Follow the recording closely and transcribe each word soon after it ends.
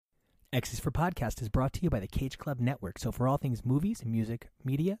X is for Podcast is brought to you by the Cage Club Network. So for all things movies, music,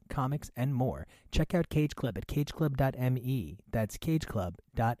 media, comics, and more, check out Cage Club at cageclub.me. That's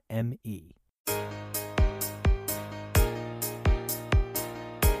cageclub.me.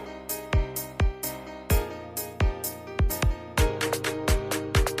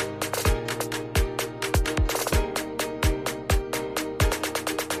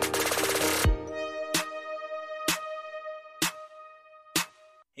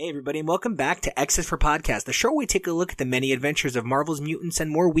 Hey everybody, and welcome back to X is for Podcast, the show where we take a look at the many adventures of Marvel's mutants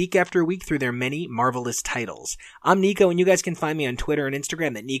and more week after week through their many marvelous titles. I'm Nico, and you guys can find me on Twitter and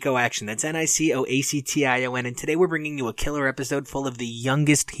Instagram at NicoAction. That's NicoAction, and today we're bringing you a killer episode full of the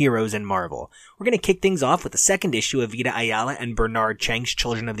youngest heroes in Marvel. We're going to kick things off with the second issue of Vita Ayala and Bernard Chang's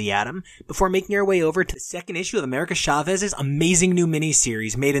Children of the Atom, before making our way over to the second issue of America Chavez's amazing new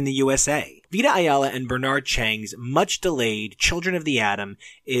miniseries Made in the USA. Vita Ayala and Bernard Chang's much-delayed Children of the Atom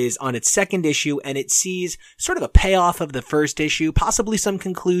is on its second issue, and it sees sort of a payoff of the first issue, possibly some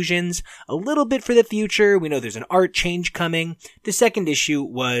conclusions, a little bit for the future. We know there's an art change coming. The second issue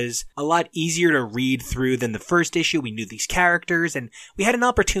was a lot easier to read through than the first issue. We knew these characters, and we had an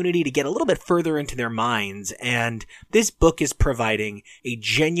opportunity to get a little bit further into their minds, and this book is providing a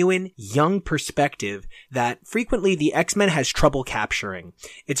genuine, young perspective that frequently the X-Men has trouble capturing.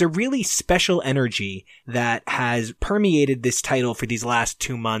 It's a really special energy that has permeated this title for these last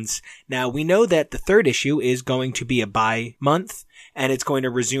 2 months. Now, we know that the third issue is going to be a bi-month, and it's going to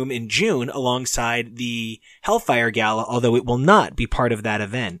resume in June alongside the Hellfire Gala, although it will not be part of that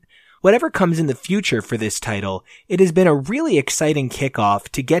event. Whatever comes in the future for this title, it has been a really exciting kickoff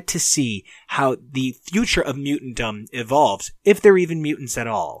to get to see how the future of mutantdom evolves, if there are even mutants at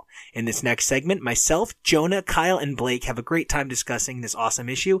all. In this next segment, myself, Jonah, Kyle, and Blake have a great time discussing this awesome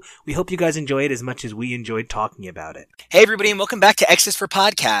issue. We hope you guys enjoy it as much as we enjoyed talking about it. Hey everybody, and welcome back to X is for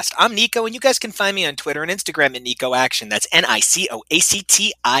Podcast. I'm Nico, and you guys can find me on Twitter and Instagram at NicoAction. That's NicoAction.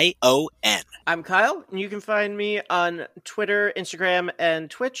 I'm Kyle, and you can find me on Twitter, Instagram, and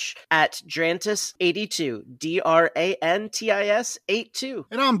Twitch at Drantis82, Drantis 82.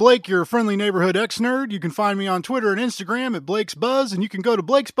 And I'm Blake, your friendly neighborhood X-Nerd. You can find me on Twitter and Instagram at Blake's Buzz, and you can go to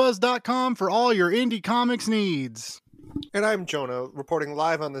blakesbuzz.com for all your indie comics needs. And I'm Jonah, reporting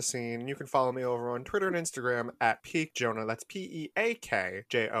live on the scene. You can follow me over on Twitter and Instagram at PeakJonah. That's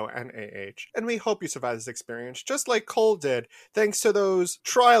PeakJonah. And we hope you survive this experience, just like Cole did, thanks to those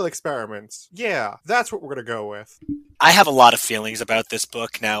trial experiments. Yeah, that's what we're going to go with. I have a lot of feelings about this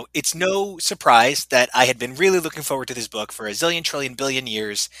book. Now, it's no surprise that I had been really looking forward to this book for a zillion, trillion, billion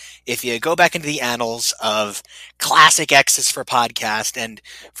years. If you go back into the annals of classic X's for Podcast, and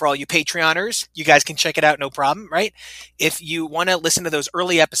for all you Patreoners, you guys can check it out, no problem, right? If you want to listen to those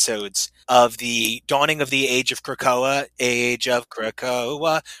early episodes of the dawning of the Age of Krakoa,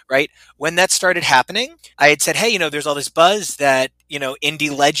 right? When that started happening, I had said, hey, there's all this buzz that,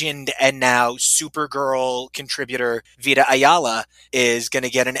 indie legend and now Supergirl contributor Vita Ayala is going to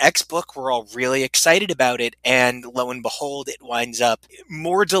get an X book. We're all really excited about it. And lo and behold, it winds up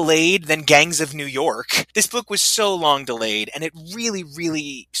more delayed than Gangs of New York. This book was so long delayed, and it really,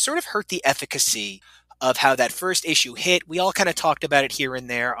 really sort of hurt the efficacy of how that first issue hit. We all kind of talked about it here and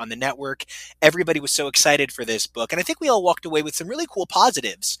there on the network. Everybody was so excited for this book. And I think we all walked away with some really cool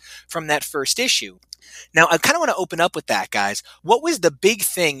positives from that first issue. Now, I kind of want to open up with that, guys. What was the big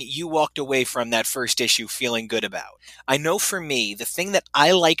thing you walked away from that first issue feeling good about? I know for me, the thing that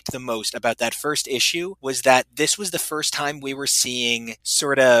I liked the most about that first issue was that this was the first time we were seeing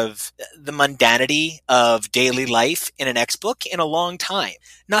sort of the mundanity of daily life in an X book in a long time.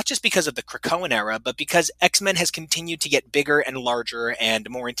 Not just because of the Krakoan era, but because X-Men has continued to get bigger and larger and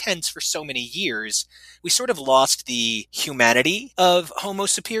more intense for so many years. We sort of lost the humanity of Homo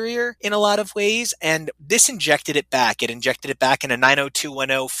Superior in a lot of ways, and this injected it back. It injected it back in a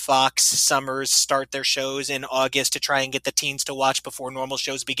 90210 Fox Summers start their shows in August to try and get the teens to watch before normal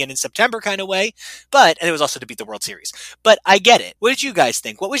shows begin in September kind of way. And it was also to beat the World Series. But I get it. What did you guys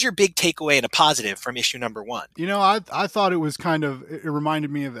think? What was your big takeaway and a positive from issue number 1? I thought it was it reminded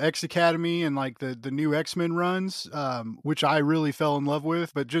me of X Academy and like the new X-Men runs, which I really fell in love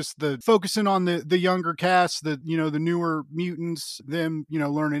with. But just the focusing on the younger cast, the newer mutants, them,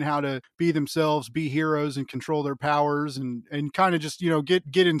 learning how to be themselves, be heroes and control their powers and kind of just,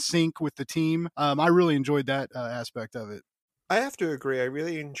 get in sync with the team. I really enjoyed that aspect of it. I have to agree. I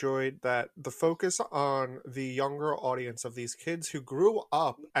really enjoyed that the focus on the younger audience of these kids who grew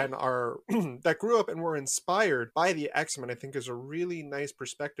up and are that grew up and were inspired by the X-Men, I think is a really nice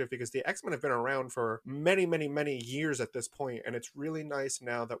perspective, because the X-Men have been around for many, many, many years at this point, and it's really nice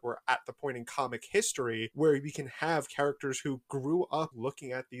now that we're at the point in comic history where we can have characters who grew up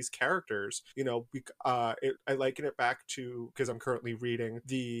looking at these characters. You know, I liken it back to, because I'm currently reading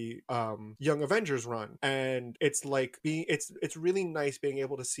the Young Avengers run, and it's like it's really nice being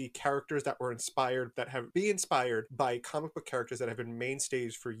able to see characters that were inspired, be inspired by comic book characters that have been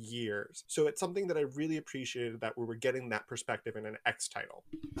mainstays for years. So it's something that I really appreciated, that we were getting that perspective in an X title.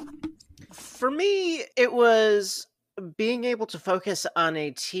 For me, it was being able to focus on a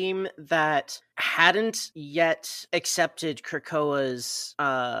team that hadn't yet accepted Krakoa's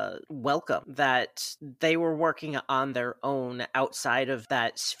welcome, that they were working on their own outside of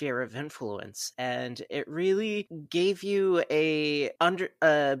that sphere of influence, and it really gave you a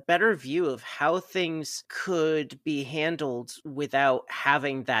better view of how things could be handled without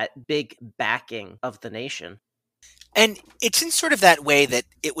having that big backing of the nation. And it's in sort of that way that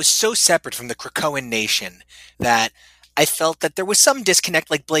it was so separate from the Krakoan nation that I felt that there was some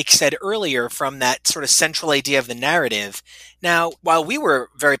disconnect, like Blake said earlier, from that sort of central idea of the narrative. Now, while we were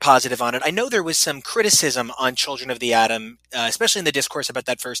very positive on it, I know there was some criticism on Children of the Atom, especially in the discourse about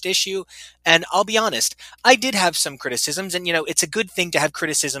that first issue. And I'll be honest, I did have some criticisms, and, you know, it's a good thing to have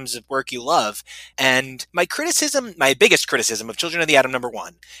criticisms of work you love. And my biggest criticism of Children of the Atom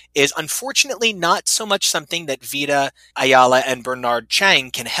 #1 is unfortunately not so much something that Vita Ayala and Bernard Chang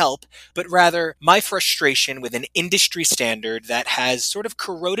can help, but rather my frustration with an industry standard that has sort of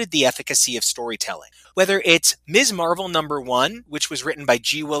corroded the efficacy of storytelling. Whether it's Ms. Marvel #1, which was written by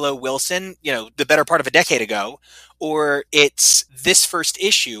G. Willow Wilson, you know, the better part of a decade ago, or it's this first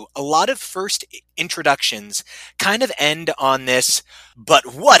issue, a lot of first introductions kind of end on this,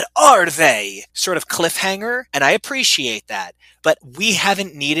 but what are they? Sort of cliffhanger, and I appreciate that. But we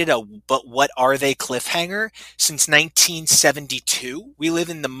haven't needed a but what are they cliffhanger since 1972. We live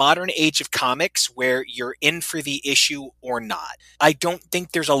in the modern age of comics where you're in for the issue or not. I don't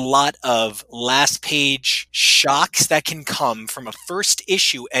think there's a lot of last page shocks that can come from a first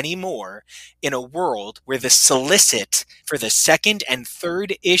issue anymore in a world where the solicit for the second and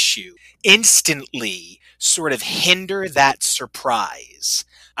third issue instantly sort of hinder that surprise.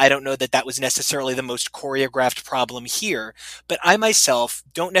 I don't know that that was necessarily the most choreographed problem here, but I myself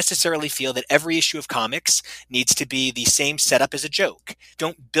don't necessarily feel that every issue of comics needs to be the same setup as a joke.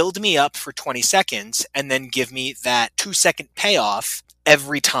 Don't build me up for 20 seconds and then give me that 2-second payoff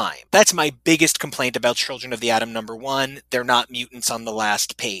every time. That's my biggest complaint about Children of the Atom #1. They're not mutants on the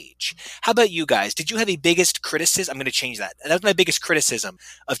last page. How about you guys? Did you have a biggest criticism? I'm going to change that. That was my biggest criticism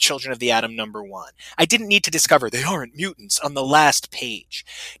of Children of the Atom #1. I didn't need to discover they aren't mutants on the last page.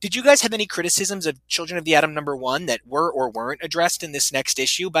 Did you guys have any criticisms of Children of the Atom #1 that were or weren't addressed in this next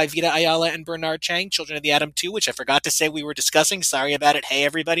issue by Vita Ayala and Bernard Chang? Children of the Atom 2, which I forgot to say we were discussing. Sorry about it. Hey,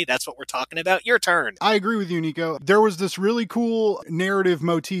 everybody, that's what we're talking about. Your turn. I agree with you, Nico. There was this really cool narrative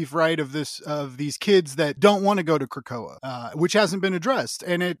motif, right, of these kids that don't want to go to Krakoa, which hasn't been addressed,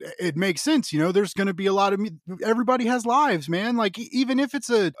 and it makes sense. You know, there's going to be a lot of everybody has lives, man. Like, even if it's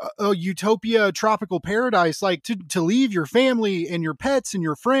a utopia, tropical paradise, like to leave your family and your pets and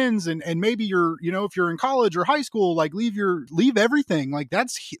your friends and maybe if you're in college or high school, like leave everything. Like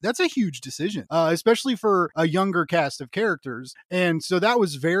that's a huge decision, especially for a younger cast of characters. And so that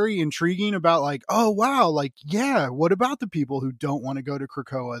was very intriguing about like, oh wow, like yeah, what about the people who don't want to go to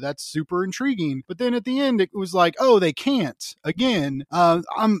Krakoa? That's super intriguing. But then at the end, it was like, oh, they can't again.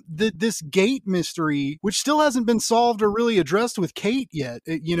 This gate mystery, which still hasn't been solved or really addressed with Kate yet,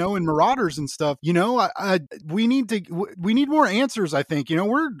 and Marauders and stuff. We need more answers. I think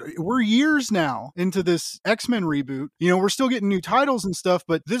we're years now into this X-Men reboot. We're still getting new titles and stuff,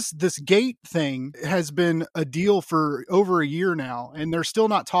 but this gate thing has been a deal for over a year now, and they're still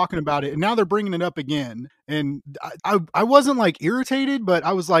not talking about it. And now they're bringing it up again. And I wasn't like irritated, but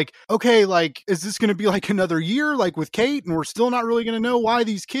I was like, okay, like, is this going to be like another year, like with Kate, and we're still not really going to know why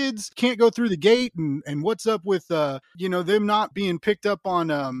these kids can't go through the gate, and what's up with them not being picked up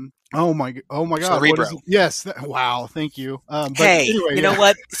on Oh my God! Cerebro. Yes. Wow. Thank you. Hey, anyway, you know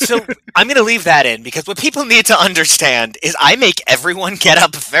what? So I'm going to leave that in because what people need to understand is I make everyone get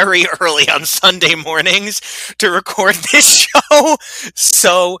up very early on Sunday mornings to record this show.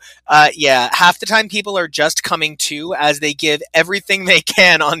 So, half the time people are just coming to as they give everything they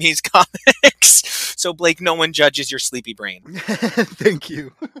can on these comics. So, Blake, no one judges your sleepy brain. Thank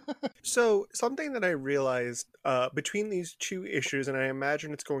you. So, something that I realized between these two issues, and I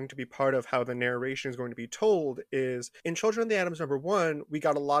imagine it's going to be be part of how the narration is going to be told is in Children of the Atoms #1, we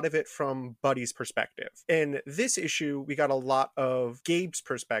got a lot of it from Buddy's perspective. In this issue, we got a lot of Gabe's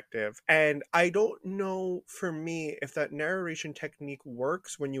perspective. And I don't know, for me, if that narration technique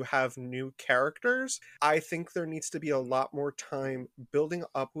works when you have new characters. I think there needs to be a lot more time building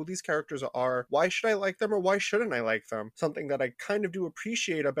up who these characters are. Why should I like them or why shouldn't I like them? Something that I kind of do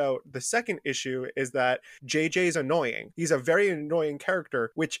appreciate about the second issue is that JJ's annoying. He's a very annoying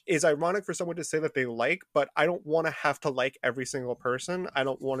character, which is ironic for someone to say that they like, but I don't want to have to like every single person. I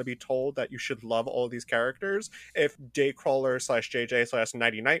don't want to be told that you should love all these characters. If Daycrawler / JJ /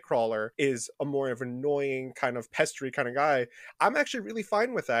 Nighty Nightcrawler is a more of an annoying kind of pestery kind of guy, I'm actually really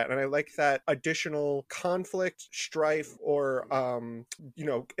fine with that. And I like that additional conflict, strife, or,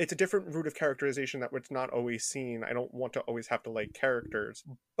 it's a different route of characterization that it's not always seen. I don't want to always have to like characters.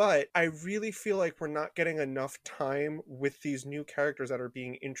 But I really feel like we're not getting enough time with these new characters that are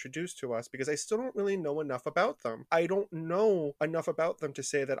being introduced to us because I still don't really know enough about them. I don't know enough about them to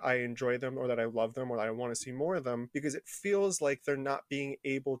say that I enjoy them or that I love them or that I want to see more of them, because it feels like they're not being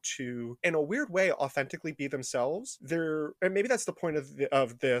able to, in a weird way, authentically be themselves. And maybe that's the point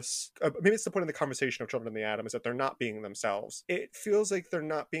of this. Maybe it's the point of the conversation of Children of the Atom, is that they're not being themselves. It feels like they're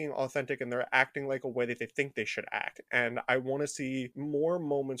not being authentic and they're acting like a way that they think they should act. And I want to see more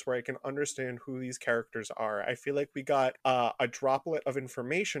moments where I can understand who these characters are. I feel like we got a droplet of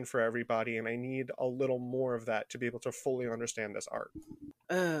information for everybody, and I need a little more of that to be able to fully understand this art.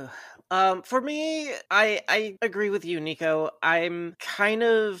 For me, I agree with you, Nico.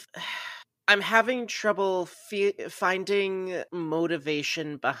 I'm having trouble finding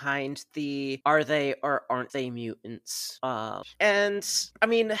motivation behind the are they or aren't they mutants. And I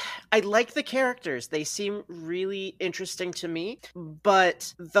mean, I like the characters. They seem really interesting to me,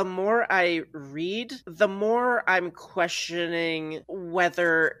 but the more I read, the more I'm questioning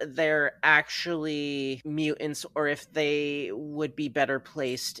whether they're actually mutants or if they would be better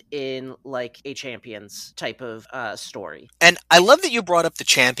placed in like a Champions type of story. And I love that you brought up the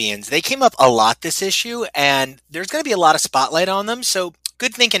Champions. They came up a lot this issue, and there's going to be a lot of spotlight on them, so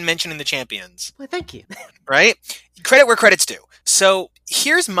good thinking mentioning the Champions. Well, thank you. Right? Credit where credit's due. So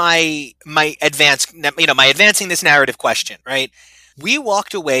here's my advancing this narrative question, right? We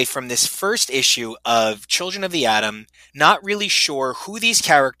walked away from this first issue of Children of the Atom not really sure who these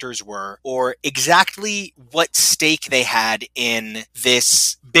characters were or exactly what stake they had in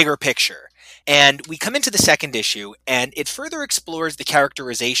this bigger picture. And we come into the second issue, and it further explores the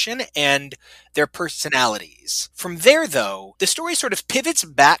characterization and their personalities. From there, though, the story sort of pivots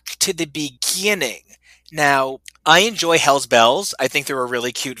back to the beginning. Now, I enjoy Hell's Bells. I think they're a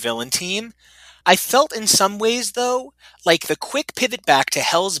really cute villain team. I felt in some ways, though, like the quick pivot back to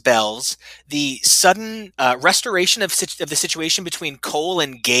Hell's Bells, the sudden restoration of the situation between Cole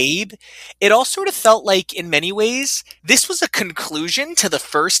and Gabe, it all sort of felt like, in many ways, this was a conclusion to the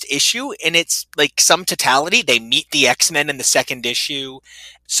first issue in its, like, some totality. They meet the X-Men in the second issue.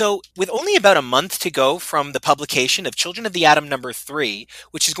 So, with only about a month to go from the publication of Children of the Atom #3,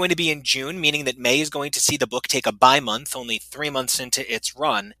 which is going to be in June, meaning that May is going to see the book take a bye-month, only 3 months into its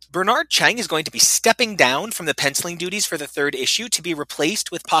run, Bernard Chang is going to be stepping down from the penciling duties for the third issue to be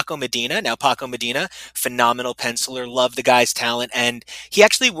replaced with Paco Medina. Now, Paco Medina, phenomenal penciler, love the guy's talent, and he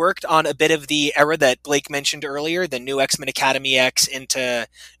actually worked on a bit of the era that Blake mentioned earlier, the New X-Men Academy X into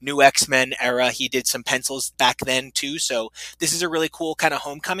New X-Men era. He did some pencils back then, too, so this is a really cool kind of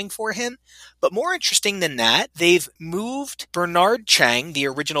homecoming for him. But more interesting than that, they've moved Bernard Chang, the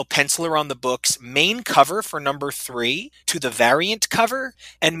original penciler on the book's main cover for #3, to the variant cover,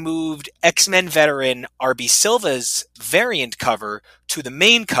 and moved X-Men veteran R.B. Silva's variant cover to the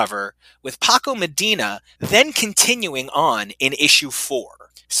main cover, with Paco Medina then continuing on in issue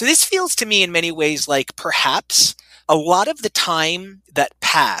 4. So this feels to me in many ways like perhaps a lot of the time that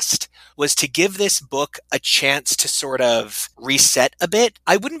passed was to give this book a chance to sort of reset a bit.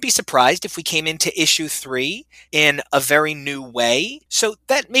 I wouldn't be surprised if we came into issue 3 in a very new way. So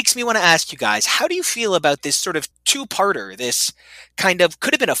that makes me want to ask you guys, how do you feel about this sort of two-parter, this kind of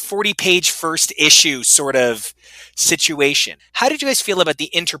could have been a 40-page first issue sort of situation? How did you guys feel about the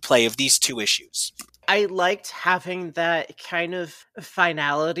interplay of these two issues? I liked having that kind of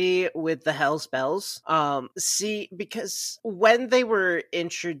finality with the Hell's Bells. Because when they were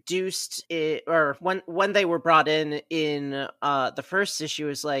introduced, when they were brought in the first issue, it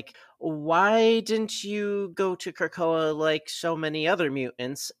was like, why didn't you go to Krakoa like so many other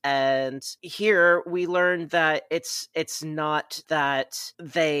mutants? And here we learned that it's not that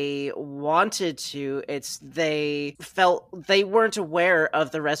they wanted to, it's they felt they weren't aware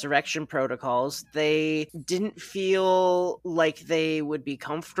of the resurrection protocols. They didn't feel like they would be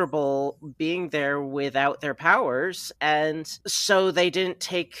comfortable being there without their powers, and so they didn't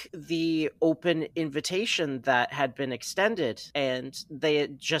take the open invitation that had been extended, and they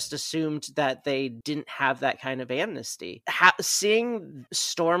had just assumed that they didn't have that kind of amnesty. Seeing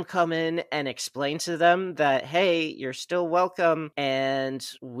Storm come in and explain to them that, hey, you're still welcome and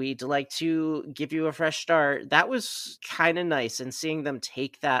we'd like to give you a fresh start, that was kind of nice, and seeing them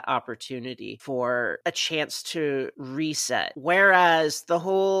take that opportunity for a chance to reset. Whereas the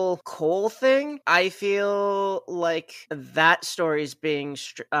whole Cole thing, I feel like that story's being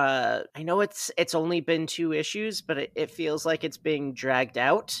I know it's only been 2 issues, but it feels like it's being dragged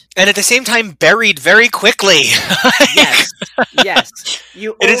out. And at the same time, buried very quickly. Yes.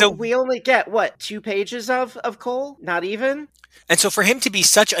 We only get, what, 2 pages of Cole? Not even? And so for him to be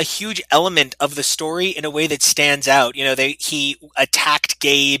such a huge element of the story in a way that stands out, he attacked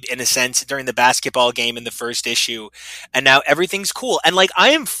Gabe in a sense during the basketball game in the first issue, and now everything's cool. And I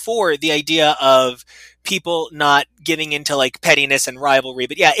am for the idea of people not getting into pettiness and rivalry,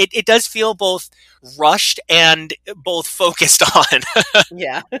 but yeah, it does feel both rushed and both focused on.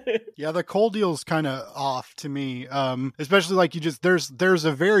 Yeah. Yeah, the Cole deal's kind of off to me. Especially there's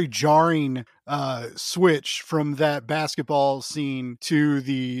a very jarring switch from that basketball scene to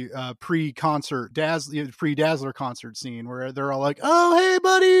the pre-Dazzler concert scene where they're all like, oh, hey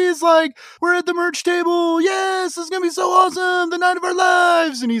buddies, we're at the merch table. Yes, this is gonna be so awesome, the night of our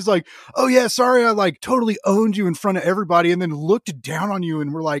lives. And he's like, oh yeah, sorry, I totally owned you in front of everybody and then looked down on you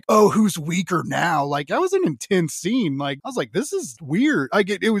and we're like, oh, who's weaker now? That was an intense scene. I was like, this is weird.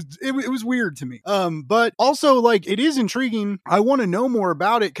 It was weird to me. But also it is intriguing. I want to know more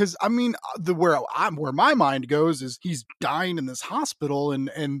about it because where my mind goes is he's dying in this hospital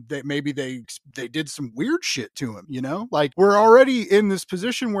and that maybe they did some weird shit to him, we're already in this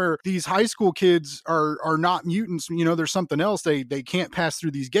position where these high school kids are not mutants, there's something else, they can't pass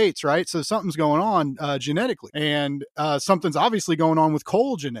through these gates, right? So something's going on genetically, and something's obviously going on with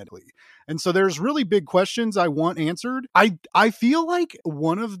Cole genetically. And so there's really big questions I want answered. I feel like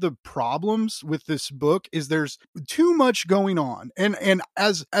one of the problems with this book is there's too much going on. And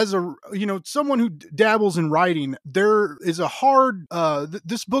as a, someone who dabbles in writing, there is a hard,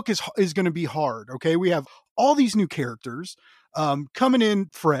 this book is going to be hard. Okay. We have all these new characters coming in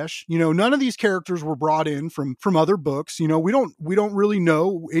fresh. None of these characters were brought in from other books. We don't really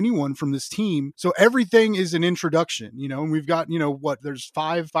know anyone from this team. So everything is an introduction, and we've got, there's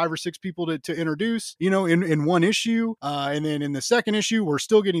five or six people to introduce, in one issue. And then in the second issue, we're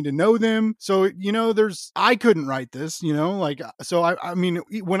still getting to know them. So, I couldn't write this, so I mean,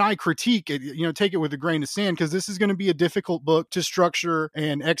 when I critique it, take it with a grain of sand, because this is going to be a difficult book to structure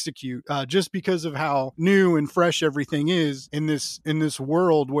and execute, just because of how new and fresh everything is in this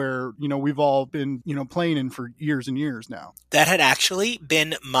world where we've all been playing in for years and years now. That had actually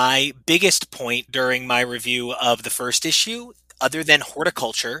been my biggest point during my review of the first issue. Other than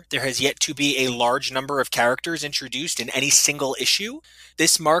horticulture, there has yet to be a large number of characters introduced in any single issue.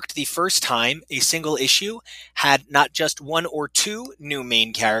 This marked the first time a single issue had not just 1 or 2 new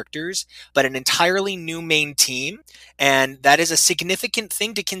main characters, but an entirely new main team. And that is a significant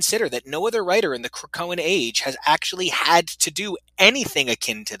thing to consider, that no other writer in the Krakoan age has actually had to do anything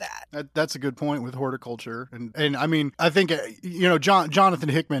akin to that. That's a good point with horticulture. And I mean, I think, Jonathan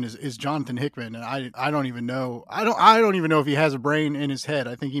Hickman is Jonathan Hickman. And I don't even know. I don't even know if he has a brain in his head.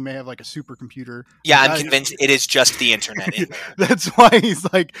 I think he may have a supercomputer. Yeah, I'm convinced it is just the internet. That's why he's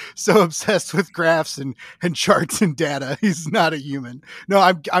so obsessed with graphs and charts and data. He's not a human. No,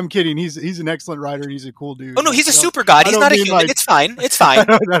 I'm kidding. He's an excellent writer and he's a cool dude. Oh no, he's a super god. He's not a human. It's fine. It's fine.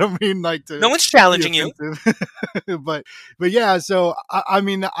 I don't mean to. No one's challenging you. but yeah. So I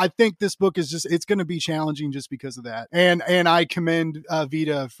mean, I think this book is it's going to be challenging just because of that. And I commend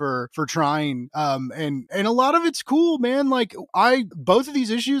Vita for trying. And a lot of it's cool, man. Both of these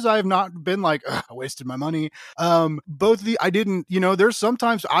issues, I have not been I wasted my money. Both of I didn't, there's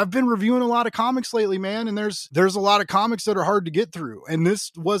sometimes I've been reviewing a lot of comics lately, man. And there's a lot of comics that are hard to get through. And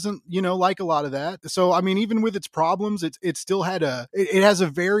this wasn't, like a lot of that. So, I mean, even with its problems, it still had it has a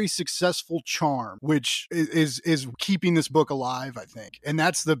very successful charm, which is keeping this book alive, I think. And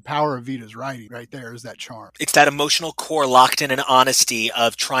that's the power of Vita's writing right there, is that charm. It's that emotional core locked in an honesty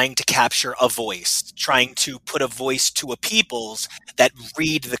of trying to capture a voice, trying to put a voice to a people couples that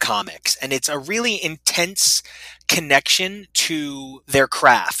read the comics. And it's a really intense connection to their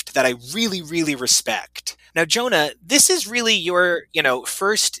craft that I really, really respect. Now, Jonah, this is really your,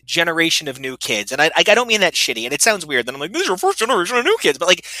 first generation of new kids. And I don't mean that shitty. And it sounds weird that I'm like, this is your first generation of new kids. But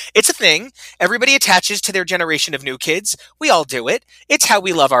like, it's a thing. Everybody attaches to their generation of new kids. We all do it. It's how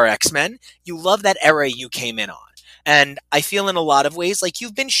we love our X-Men. You love that era you came in on. And I feel in a lot of ways like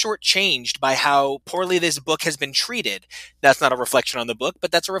you've been shortchanged by how poorly this book has been treated. That's not a reflection on the book,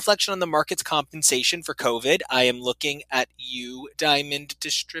 but that's a reflection on the market's compensation for COVID. I am looking at you, Diamond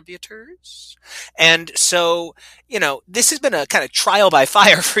Distributors. And so, this has been a kind of trial by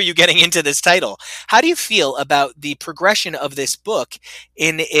fire for you getting into this title. How do you feel about the progression of this book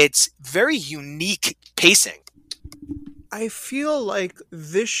in its very unique pacing? I feel like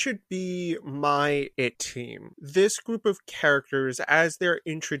this should be my It team. This group of characters, as they're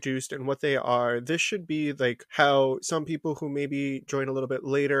introduced and what they are, this should be like how some people who maybe join a little bit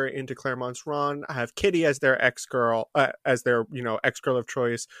later into Claremont's run have Kitty as their ex-girl, ex-girl of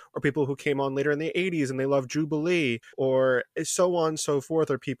choice, or people who came on later in the 80s and they love Jubilee, or so on and so forth,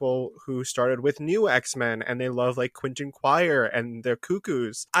 or people who started with new X-Men and they love like Quentin Quire and their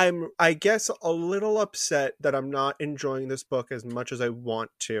Cuckoos. I'm, I guess, a little upset that I'm not enjoying this book as much as I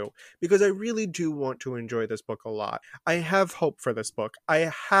want to, because I really do want to enjoy this book a lot. I have hope for this book.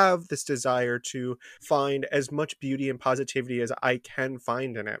 I have this desire to find as much beauty and positivity as I can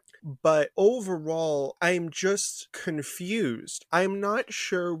find in it. But overall, I'm just confused. I'm not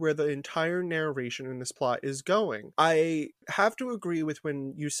sure where the entire narration in this plot is going. I have to agree with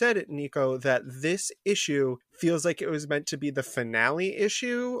when you said it, Nico, that this issue feels like it was meant to be the finale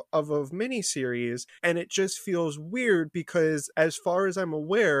issue of a miniseries, and it just feels weird because, as far as I'm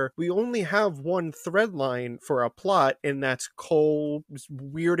aware, we only have one thread line for a plot, and that's Cole's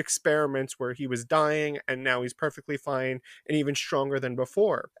weird experiments where he was dying and now he's perfectly fine and even stronger than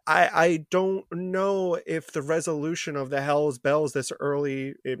before. I don't know if the resolution of the Hell's Bells this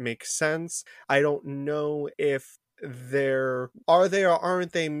early, it makes sense. I don't know if are they or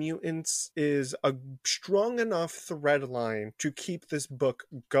aren't they mutants is a strong enough thread line to keep this book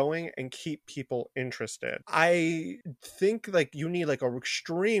going and keep people interested. I think like you need like a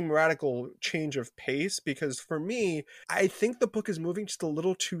extreme radical change of pace, because for me, I think the book is moving just a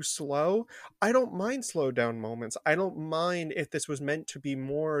little too slow. I don't mind slow down moments. I don't mind if this was meant to be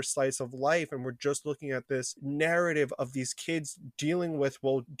more slice of life and we're just looking at this narrative of these kids dealing with,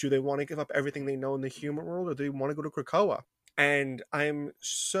 well, do they want to give up everything they know in the human world, or do they want to go to Krakoa? And I'm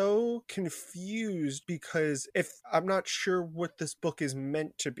so confused because if I'm not sure what this book is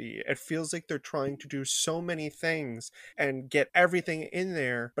meant to be. It feels like they're trying to do so many things and get everything in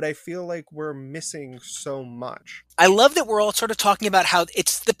there, but I feel like we're missing so much. I love that we're all sort of talking about how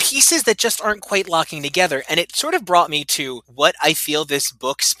it's the pieces that just aren't quite locking together. And it sort of brought me to what I feel this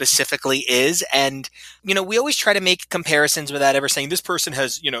book specifically is. And, we always try to make comparisons without ever saying this person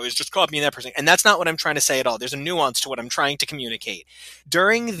has, is just copying that person. And that's not what I'm trying to say at all. There's a nuance to what I'm trying to communicate.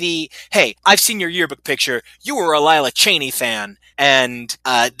 During the, hey, I've seen your yearbook picture. You were a Lila Cheney fan. And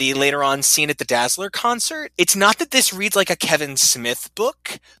the later on scene at the Dazzler concert, it's not that this reads like a Kevin Smith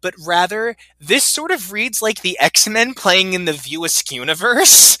book, but rather this sort of reads like the X-Men playing in the View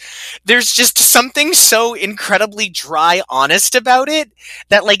Askew-universe. There's just something so incredibly dry honest about it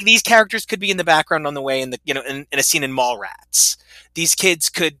that like these characters could be in the background on the way in the in a scene in Mallrats. These kids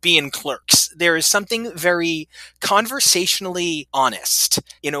could be in Clerks. There is something very conversationally honest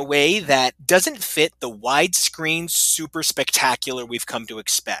in a way that doesn't fit the widescreen super spectacular we've come to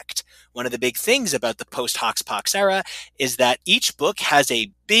expect. One of the big things about the post-Hoxpox era is that each book has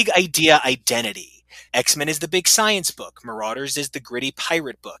a big idea identity. X-Men is the big science book. Marauders is the gritty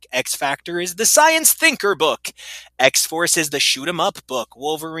pirate book. X-Factor is the science thinker book. X-Force is the shoot 'em up book.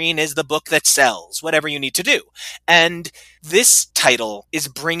 Wolverine is the book that sells. Whatever you need to do. And this title is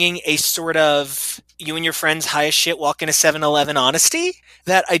bringing a sort of you and your friends high as shit walk in a 7-Eleven honesty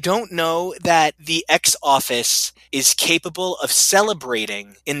that I don't know that the X Office is capable of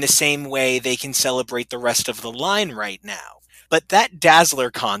celebrating in the same way they can celebrate the rest of the line right now. But that Dazzler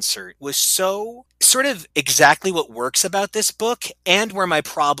concert was so sort of exactly what works about this book and where my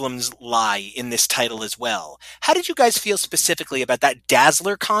problems lie in this title as well. How did you guys feel specifically about that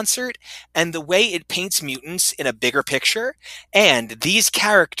Dazzler concert and the way it paints mutants in a bigger picture and these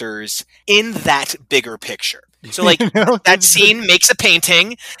characters in that bigger picture? So like that scene makes a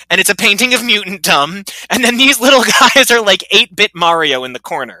painting and it's a painting of mutantdom, and then these little guys are like 8-bit Mario in the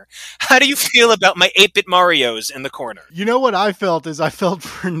corner. How do you feel about my 8-bit Marios in the corner? You know what I felt is I felt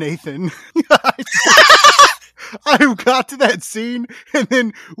for Nathan. I got to that scene, and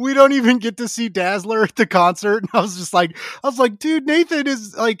then we don't even get to see Dazzler at the concert. And I was like, dude, Nathan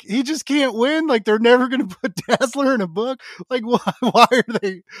is like, he just can't win. Like, they're never going to put Dazzler in a book. Like, why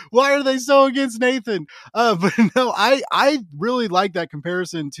are they so against Nathan? But no, I really like that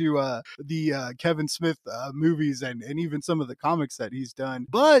comparison to the Kevin Smith movies and even some of the comics that he's done.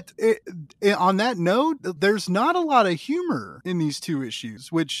 But on that note, there's not a lot of humor in these two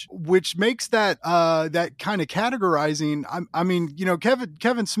issues, which makes that that kind of categorizing. I mean, you know,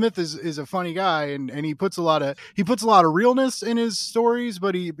 Kevin Smith is a funny guy, and he puts a lot of realness in his stories,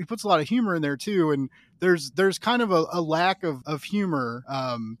 but he puts a lot of humor in there too. And there's kind of a lack of humor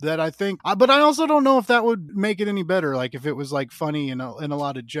that I think, but I also don't know if that would make it any better. Like if it was like funny and a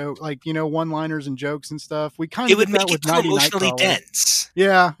lot of joke, like, you know, one-liners and jokes and stuff. We kind of would make it too emotionally dense.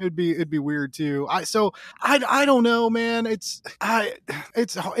 Yeah, it'd be weird too. I don't know, man. It's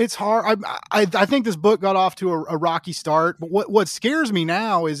hard. I think this book got off to a rocky start. But what scares me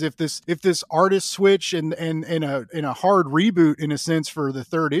now is if this artist switch and a hard reboot in a sense for the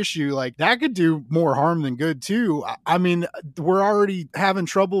third issue, like that could do more harm than good too. I mean, we're already having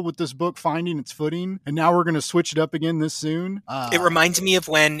trouble with this book finding its footing, and now we're going to switch it up again this soon. It reminds me of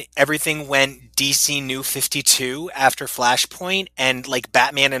when everything went DC New 52 after Flashpoint, and like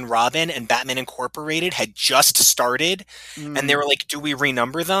Batman and Robin and Batman Incorporated had just started, and they were like, do we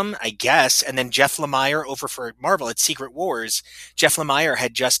renumber them? I guess. And then Jeff Lemire over for Marvel at Secret Wars, Jeff Lemire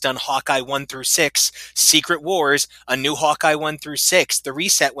had just done Hawkeye 1 through 6, Secret Wars, a new Hawkeye 1 through 6. The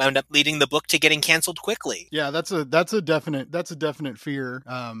reset wound up leading the book to getting canceled quickly. Yeah, that's a definite fear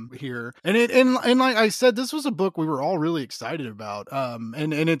here. And like I said, this was a book we were all really excited about.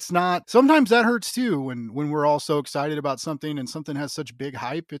 And it's not, sometimes that hurts too when we're all so excited about something and something has such big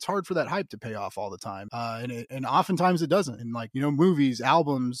hype. It's hard for that hype to pay off all the time. And oftentimes it doesn't. And like, you know, movies,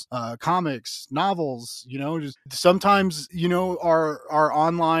 albums, comics, novels, you know, just sometimes, you know, our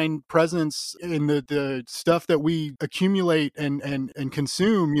online presence in the stuff that we accumulate and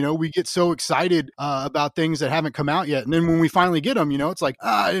consume, you know, we get so excited about things that haven't come out yet. And then when we finally get them, you know, it's like,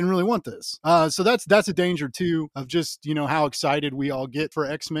 I didn't really want this. So that's a danger too, of just, you know, how excited we all get for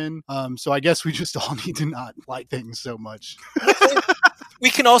X-Men. So I guess we just all need to not like things so much. We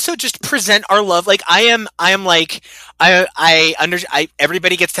can also just present our love. Like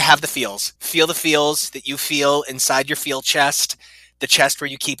everybody gets to have the feels. Feel the feels that you feel inside your feel chest, the chest where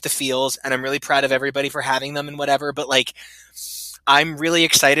you keep the feels. And I'm really proud of everybody for having them and whatever. But like, I'm really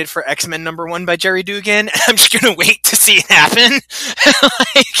excited for X-Men #1 by Jerry Dugan. I'm just going to wait to see it happen.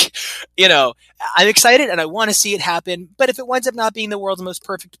 Like, you know, I'm excited and I want to see it happen. But if it winds up not being the world's most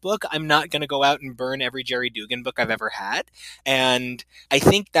perfect book, I'm not going to go out and burn every Jerry Dugan book I've ever had. And I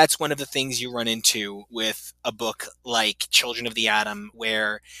think that's one of the things you run into with a book like Children of the Atom,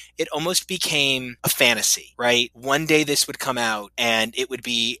 where it almost became a fantasy, right? One day this would come out and it would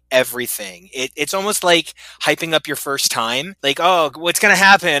be everything. It's almost like hyping up your first time. Like, oh, what's going to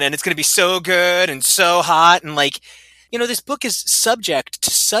happen? And it's going to be so good and so hot. And like, you know, this book is subject to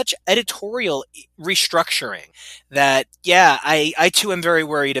such editorial restructuring that, yeah, I too am very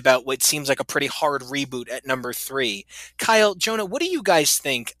worried about what seems like a pretty hard reboot at #3. Kyle, Jonah, what do you guys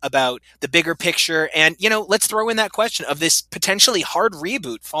think about the bigger picture? And, you know, let's throw in that question of this potentially hard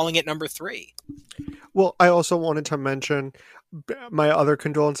reboot falling at #3. Well, I also wanted to mention my other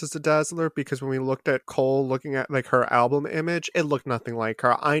condolences to Dazzler, because when we looked at Cole looking at like her album image, it looked nothing like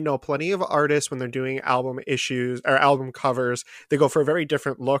her. I know plenty of artists when they're doing album issues or album covers, they go for a very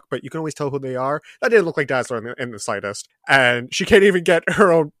different look, but you can always tell who they are. That didn't look like Dazzler in the slightest. And she can't even get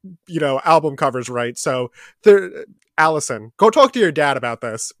her own, you know, album covers right. So Allison, go talk to your dad about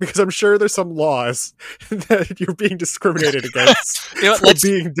this, because I'm sure there's some laws that you're being discriminated against you know, for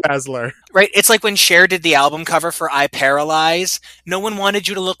being Dazzler. Right? It's like when Cher did the album cover for I Paralyze. No one wanted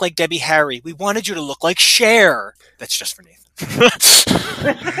you to look like Debbie Harry. We wanted you to look like Cher. That's just for Nathan.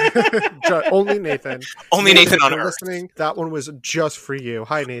 Only Nathan. Only Nathan on Earth. Listening, that one was just for you.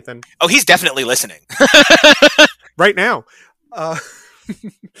 Hi, Nathan. Oh, he's definitely listening. Right now.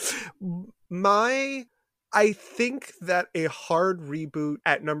 I think that a hard reboot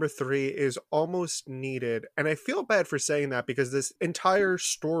at #3 is almost needed. And I feel bad for saying that, because this entire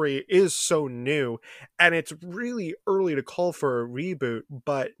story is so new and it's really early to call for a reboot.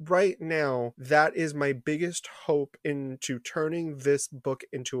 But right now, that is my biggest hope into turning this book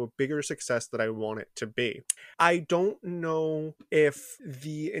into a bigger success that I want it to be. I don't know if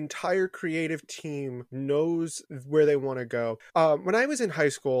the entire creative team knows where they want to go. When I was in high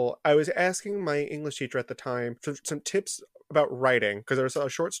school, I was asking my English teacher at the time for some tips writing, because there was a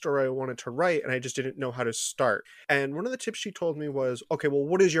short story I wanted to write and I just didn't know how to start. And one of the tips she told me was, okay, well,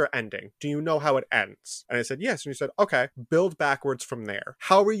 what is your ending? Do you know how it ends? And I said, yes. And she said, okay, build backwards from there.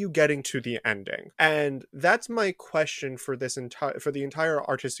 How are you getting to the ending? And that's my question for this for the entire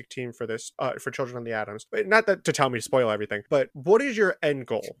artistic team for this, for Children of the Atoms. Not that to tell me to spoil everything, but what is your end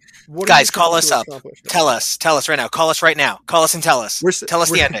goal? What Guys, call us up. Tell us right now. Call us right now. Call us and tell us. Tell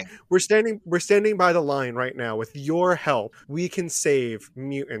us the ending. We're standing by the line right now. With your help, we can save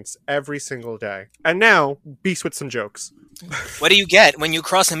mutants every single day. And now, Beast with some jokes. What do you get when you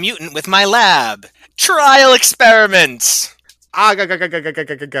cross a mutant with my lab? Trial experiments. I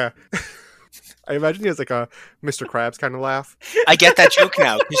imagine he has like a Mr. Krabs kind of laugh. I get that joke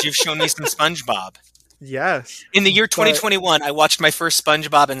now because you've shown me some SpongeBob. Yes. In the year 2021, I watched my first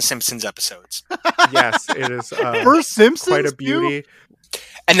SpongeBob and Simpsons episodes. Yes, it is First Simpsons, quite a beauty.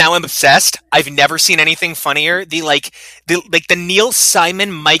 And now I'm obsessed. I've never seen anything funnier. The Neil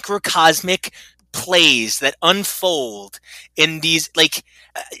Simon microcosmic plays that unfold in these, like,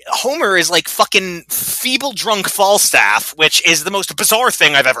 Homer is like fucking feeble drunk Falstaff, which is the most bizarre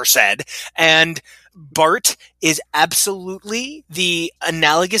thing I've ever said. And Bart is absolutely the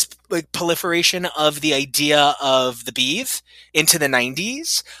analogous proliferation of the idea of the Beav into the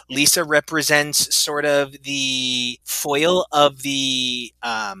 90s. Lisa represents sort of the foil of the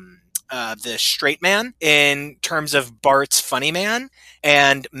straight man in terms of Bart's funny man,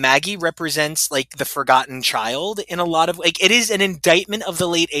 and Maggie represents like the forgotten child in a lot of, like, it is an indictment of the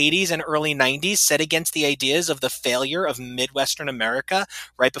late 80s and early 90s set against the ideas of the failure of Midwestern America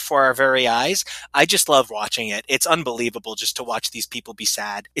right before our very eyes. I just love watching it. It's unbelievable just to watch these people be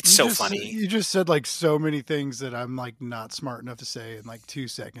sad. It's so funny. You just said like so many things that I'm like not smart enough to say in like 2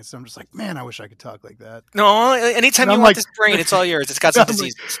 seconds. So I'm just like, man, I wish I could talk like that. No, anytime you want this brain, it's all yours. It's got some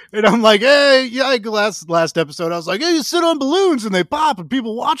diseases. And I'm like, hey, yeah, last episode, I was like, hey, you sit on balloons and they pop and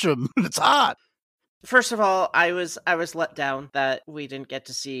people watch them. It's hot. First of all, I was let down that we didn't get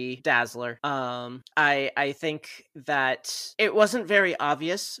to see Dazzler. I think that it wasn't very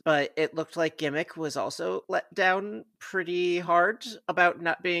obvious, but it looked like Gimmick was also let down pretty hard about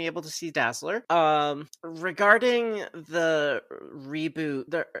not being able to see Dazzler. Regarding the reboot,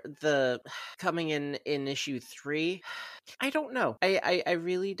 the coming in issue 3, I don't know. I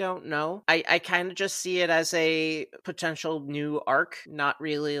really don't know. I kind of just see it as a potential new arc, not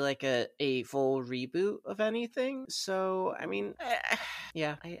really like a full reboot of anything. So I mean,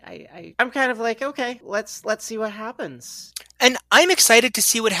 yeah, I'm kind of like, okay, let's see what happens. And I'm excited to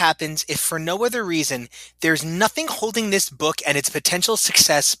see what happens if for no other reason there's nothing holding this book and its potential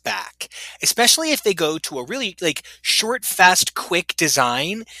success back. Especially if they go to a really like short, fast, quick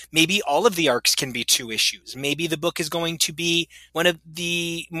design. Maybe all of the arcs can be 2 issues. Maybe the book is going to be one of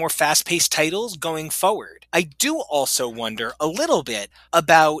the more fast-paced titles going forward. I do also wonder a little bit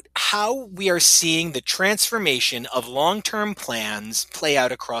about how we are seeing the transformation of long-term plans play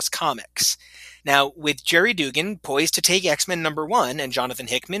out across comics. Now, with Jerry Dugan poised to take X-Men #1 and Jonathan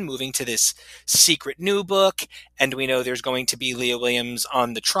Hickman moving to this secret new book, and we know there's going to be Leah Williams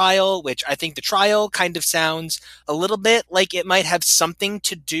on the trial, which I think the trial kind of sounds a little bit like it might have something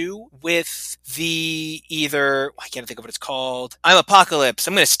to do with the I can't think of what it's called. I'm Apocalypse.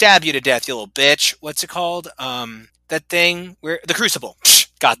 I'm going to stab you to death, you little bitch. What's it called? That thing where the Crucible.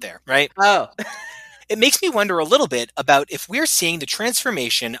 Got there, right? Oh. It makes me wonder a little bit about if we're seeing the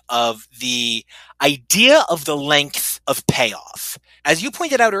transformation of the idea of the length of payoff. As you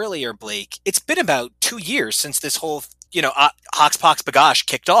pointed out earlier, Blake, it's been about 2 years since this whole, Hoxpox Bagosh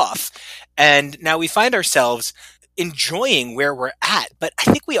kicked off. And now we find ourselves enjoying where we're at, but I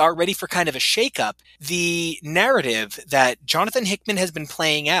think we are ready for kind of a shakeup. The narrative that Jonathan Hickman has been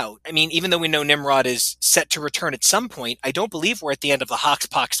playing out, I mean, even though we know Nimrod is set to return at some point, I don't believe we're at the end of the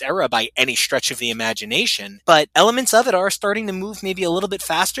Hoxpox era by any stretch of the imagination, but elements of it are starting to move maybe a little bit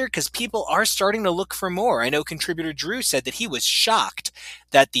faster because people are starting to look for more. I know contributor Drew said that he was shocked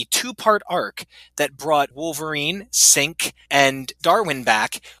that the 2-part arc that brought Wolverine, Synch, and Darwin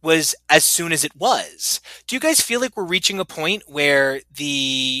back was as soon as it was. Do you guys feel like we're reaching a point where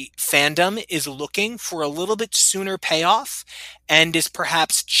the fandom is looking for a little bit sooner payoff and is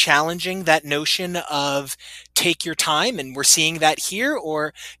perhaps challenging that notion of take your time, and we're seeing that here?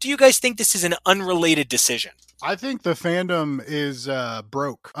 Or do you guys think this is an unrelated decision? I think the fandom is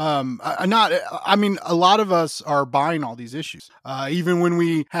broke. I mean, a lot of us are buying all these issues, even when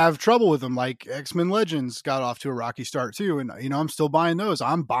we have trouble with them. Like X-Men Legends got off to a rocky start too, and I'm still buying those.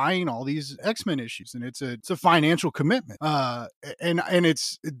 I'm buying all these X-Men issues, and it's a financial commitment. And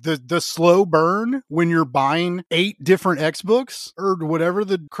it's the slow burn when you're buying 8 different X books or whatever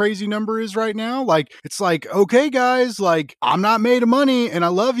the crazy number is right now. Like it's like, okay, guys, like I'm not made of money, and I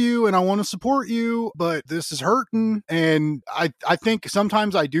love you, and I want to support you, but this is hurting, and I think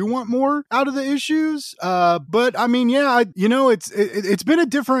sometimes I do want more out of the issues. But I mean, yeah, it's been a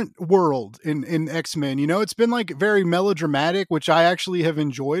different world in X-Men. It's been like very melodramatic, which I actually have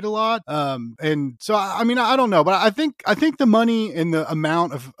enjoyed a lot. And so I mean, I don't know, but I think the money and the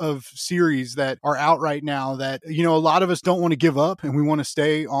amount of series that are out right now that a lot of us don't want to give up, and we want to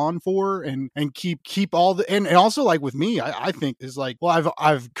stay on for and keep all the and also like with me, I think is like, well,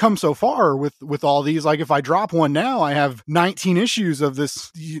 I've come so far with all these. Like if I drop one now, I have 19 issues of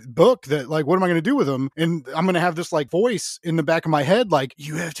this book that like, what am I going to do with them? And I'm going to have this like voice in the back of my head, like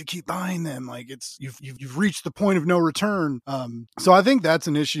you have to keep buying them. Like it's you've reached the point of no return. So I think that's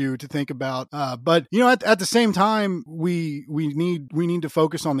an issue to think about. But at the same time, we need to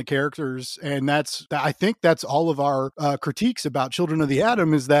focus on the characters, and I think that's all of our critiques about Children of the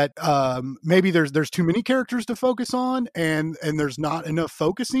Atom is that maybe there's too many characters to focus on, and there's not enough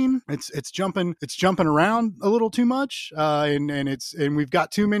focusing. It's jumping around a little too much, and we've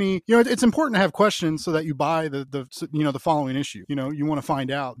got too many. It's important to have questions so that you buy the following issue. You want to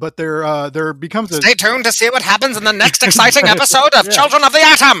find out, but there becomes Stay tuned to see what happens in the next exciting episode of Children of the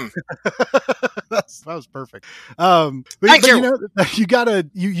Atom. That was perfect. Thank you.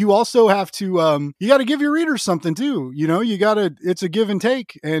 You also have to you gotta give your readers something too. It's a give and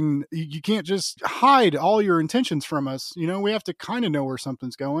take, and you can't just hide all your intentions from us. We have to kind of know where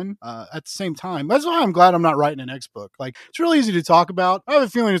something's going at the same time. That's why I'm glad I'm not writing an X book. Like it's really easy to talk about. I have a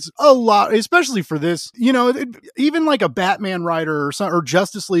feeling it's a lot, especially for this. Even like a Batman writer or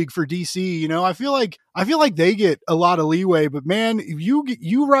Justice League for DC. I feel like they get a lot of leeway, but man, if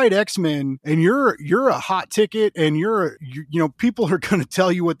you write X-Men and you're a hot ticket, and people are going to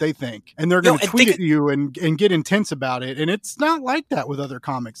tell you what they think, and they're going to tweet at you and get intense about it. And it's not like that with other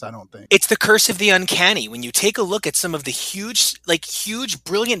comics, I don't think. It's the curse of the uncanny. When you take a look at some of the huge,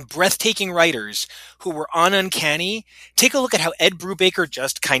 brilliant, breathtaking writers who were on Uncanny, take a look at how Ed Brubaker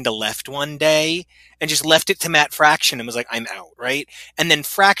just kind of left one day and just left it to Matt Fraction and was like, I'm out, right? And then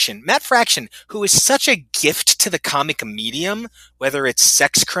Matt Fraction, who is such a gift to the comic medium, whether it's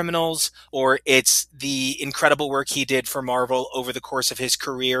Sex Criminals or it's the incredible work he did for Marvel over the course of his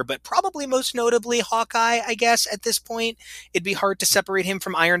career, but probably most notably Hawkeye, I guess, at this point. It'd be hard to separate him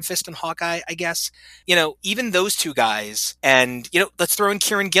from Iron Fist and Hawkeye, I guess. Even those two guys, and, let's throw in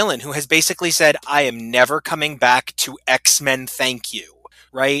Kieran Gillen, who has basically said, I am never coming back to X-Men, thank you.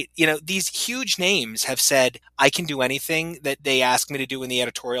 Right? These huge names have said, I can do anything that they ask me to do in the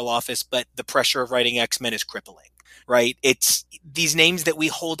editorial office, but the pressure of writing X-Men is crippling, right? It's these names that we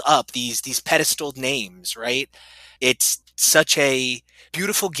hold up, these pedestaled names, right? It's such a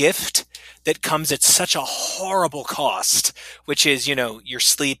beautiful gift that comes at such a horrible cost, which is, your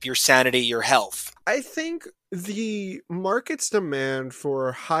sleep, your sanity, your health. I think the market's demand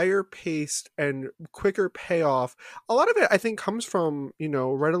for higher paced and quicker payoff, a lot of it I think comes from,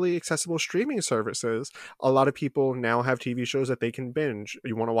 readily accessible streaming services. A lot of people now have TV shows that they can binge.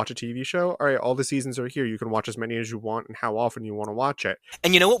 You want to watch a TV show? All right, all the seasons are here. You can watch as many as you want and how often you want to watch it.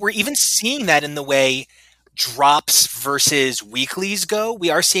 And you know what? We're even seeing that in the way drops versus weeklies go. We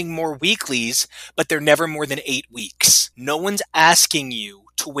are seeing more weeklies, but they're never more than 8 weeks. No one's asking you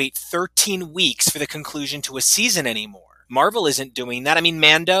to wait 13 weeks for the conclusion to a season anymore. Marvel isn't doing that. I mean,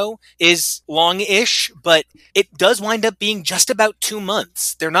 Mando is long-ish, but it does wind up being just about 2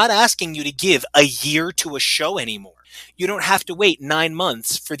 months. They're not asking you to give a year to a show anymore. You don't have to wait 9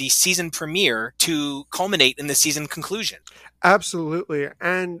 months for the season premiere to culminate in the season conclusion. Absolutely.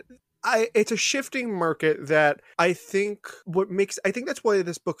 And it's a shifting market that I think that's why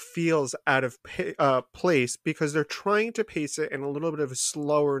this book feels out of place, because they're trying to pace it in a little bit of a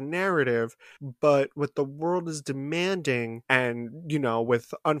slower narrative, but what the world is demanding, and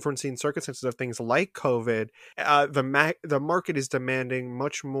with unforeseen circumstances of things like COVID, the market is demanding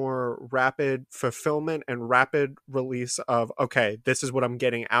much more rapid fulfillment and rapid release of, okay, this is what I'm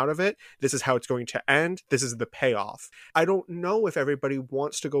getting out of it, this is how it's going to end, this is the payoff. I don't know if everybody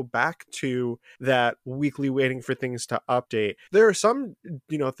wants to go back back to that weekly waiting for things to update. There are some,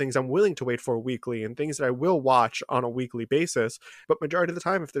 things I'm willing to wait for weekly and things that I will watch on a weekly basis. But majority of the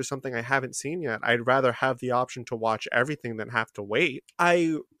time, if there's something I haven't seen yet, I'd rather have the option to watch everything than have to wait.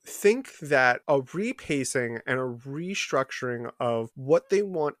 I think that a repacing and a restructuring of what they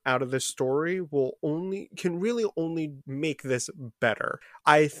want out of this story can really only make this better.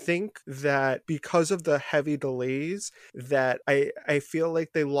 I think that because of the heavy delays, that I feel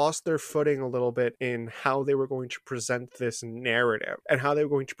like they lost their footing a little bit in how they were going to present this narrative and how they were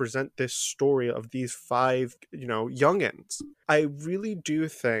going to present this story of these 5, youngins. I really do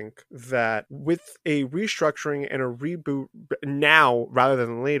think that with a restructuring and a reboot now rather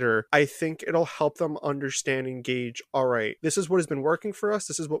than later, I think it'll help them understand and gauge, all right, this is what has been working for us.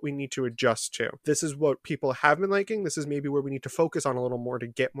 This is what we need to adjust to. This is what people have been liking. This is maybe where we need to focus on a little more to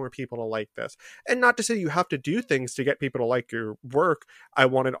get more people to like this. And not to say you have to do things to get people to like your work. I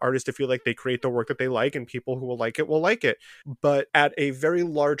want an artist to feel like they create the work that they like and people who will like it will like it. But at a very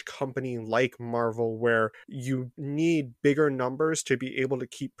large company like Marvel, where you need bigger numbers to be able to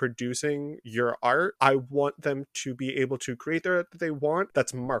keep producing your art, I want them to be able to create the art that they want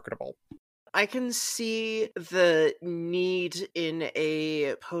that's marketable. I can see the need in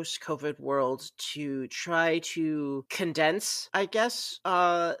a post-COVID world to try to condense, I guess,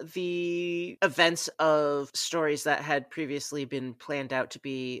 the events of stories that had previously been planned out to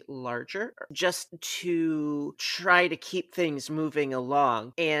be larger, just to try to keep things moving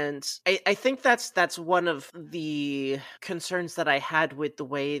along. And I think that's one of the concerns that I had with the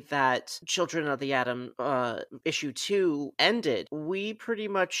way that Children of the Atom issue 2 ended. We pretty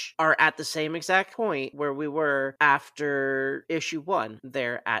much are at the same exact point where we were after issue 1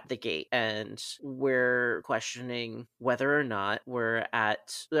 there at the gate, and we're questioning whether or not we're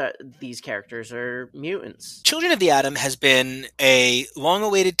at these characters are mutants. Children of the Atom has been a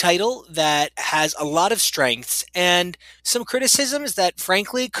long-awaited title that has a lot of strengths and some criticisms that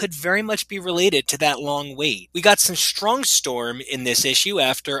frankly could very much be related to that long wait. We got some strong Storm in this issue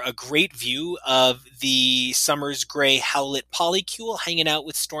after a great view of the Summers Gray Howlett polycule hanging out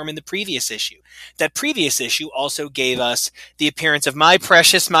with Storm in the previous issue. That previous issue also gave us the appearance of my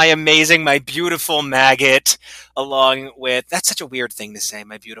precious, my amazing, my beautiful Maggot, along with, that's such a weird thing to say,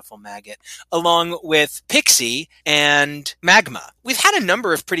 my beautiful Maggot, along with Pixie and Magma. We've had a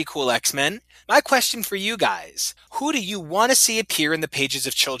number of pretty cool X-Men. My question for you guys, who do you want to see appear in the pages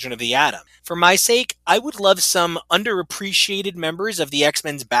of Children of the Atom? For my sake, I would love some underappreciated members of the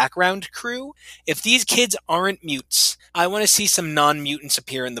X-Men's background crew. If these kids aren't mutes, I want to see some non-mutants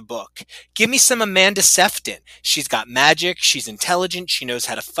appear in the book. Give me some Amanda Sefton. She's got magic, she's intelligent, she knows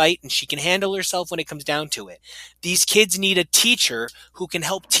how to fight, and she can handle herself when it comes down to it. These kids need a teacher who can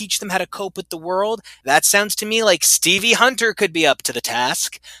help teach them how to cope with the world. That sounds to me like Stevie Hunter could be up to the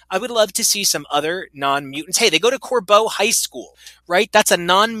task. I would love to see some other non-mutants. Hey, they go to Corbeau High School, right? That's a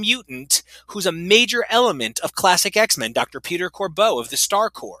non-mutant who's a major element of classic X-Men, Dr. Peter Corbeau of the Star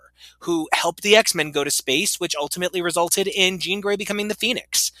Corps, who helped the X-Men go to space, which ultimately resulted in Jean Grey becoming the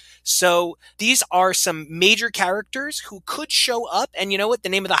Phoenix. So these are some major characters who could show up, and you know what? The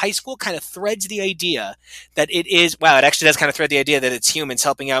name of the high school kind of threads the idea that it is, wow, it actually does kind of thread the idea that it's humans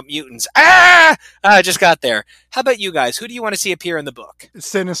helping out mutants. I just got there. How about you guys? Who do you want to see appear in the book?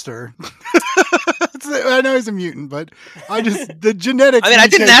 Sinister. I know he's a mutant, but the genetic. I mean, I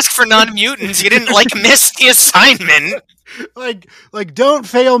didn't ask for non-mutants. You didn't miss the assignment. Like, don't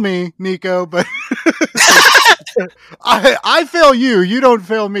fail me, Nico, but I fail you. You don't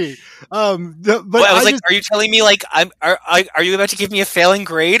fail me. But well, I was are you telling me are you about to give me a failing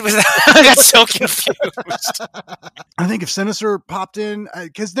grade? I got so confused. I think if Sinister popped in,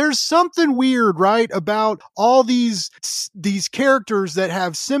 because there's something weird, right, about all these characters that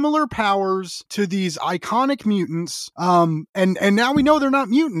have similar powers to these iconic mutants, and now we know they're not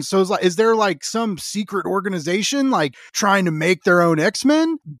mutants. So is there some secret organization trying to make their own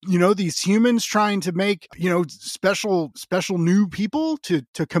X-Men? These humans trying to make special new people to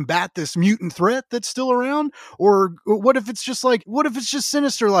combat this mutant threat that's still around? Or what if it's just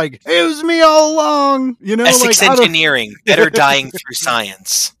Sinister, it was me all along, Essex engineering, better dying through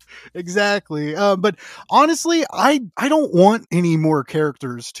science. Exactly. But honestly, I don't want any more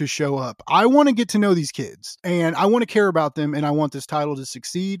characters to show up. I want to get to know these kids, and I want to care about them, and I want this title to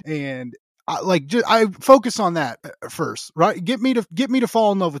succeed. And I focus on that first, right? Get me to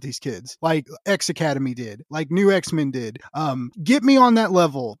fall in love with these kids, like X Academy did, like New X-Men did. Get me on that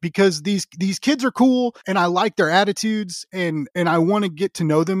level, because these kids are cool and I like their attitudes, and I want to get to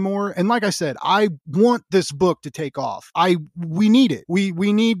know them more. And like I said, I want this book to take off. We need it.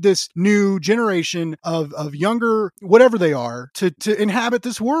 We need this new generation of younger, whatever they are, to inhabit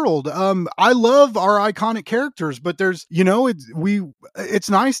this world. I love our iconic characters, but there's, it's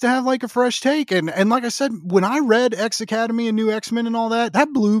nice to have like a fresh take. And like I said, when I read X Academy and New X-Men and all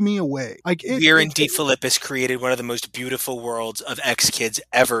that blew me away. Like Weir and DeFilippis created one of the most beautiful worlds of X Kids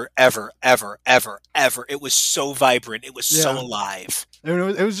ever, ever, ever, ever, ever. It was so vibrant. It was so alive.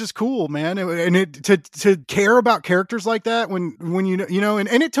 It was just cool, man. To care about characters like that when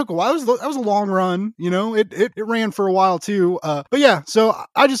and it took a while. That was a long run. It ran for a while too. But yeah, so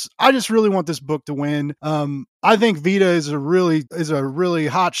I just really want this book to win. I think Vita is a really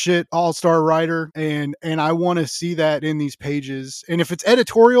hot shit all-star writer, and I want to see that in these pages. And if it's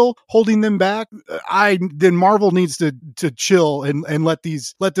editorial holding them back, then Marvel needs to chill and let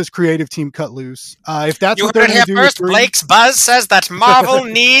this creative team cut loose. If that's you what they're heard it going to do, here first. Blake's Buzz says that Marvel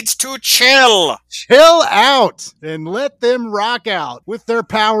needs to chill out and let them rock out with their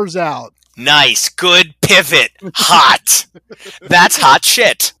powers out. Nice, good pivot, hot. That's hot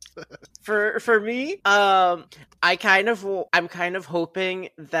shit. For me, I'm kind of hoping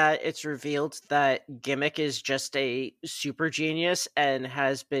that it's revealed that Gimmick is just a super genius and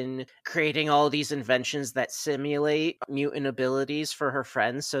has been creating all these inventions that simulate mutant abilities for her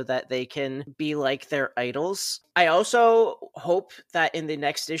friends so that they can be like their idols. I also hope that in the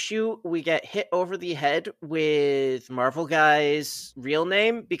next issue we get hit over the head with Marvel Guy's real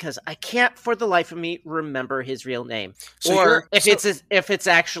name, because I can't for the life of me remember his real name, or if it's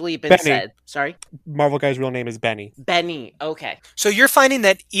actually been Benny. said. Sorry, Marvel Guy's real name is Benny. Benny. Okay. So you're finding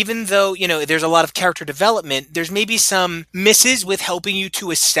that even though, there's a lot of character development, there's maybe some misses with helping you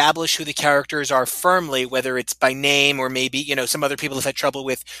to establish who the characters are firmly, whether it's by name or maybe, some other people have had trouble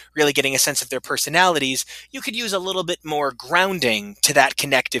with really getting a sense of their personalities. You could use a little bit more grounding to that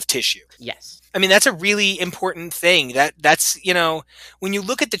connective tissue. Yes. I mean, that's a really important thing. That's when you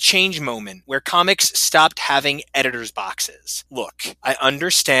look at the change moment where comics stopped having editor's boxes. Look, I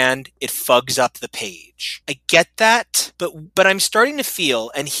understand it fugs up the page. I get that, but I'm starting to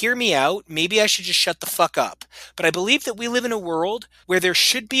feel, and hear me out, maybe I should just shut the fuck up. But I believe that we live in a world where there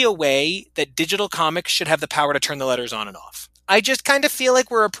should be a way that digital comics should have the power to turn the letters on and off. I just kind of feel like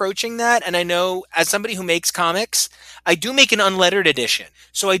we're approaching that, and I know as somebody who makes comics, I do make an unlettered edition.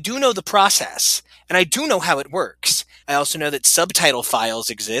 So I do know the process, and I do know how it works. I also know that subtitle files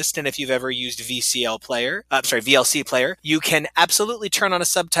exist, and if you've ever used VLC player, you can absolutely turn on a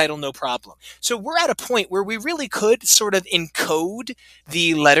subtitle no problem. So we're at a point where we really could sort of encode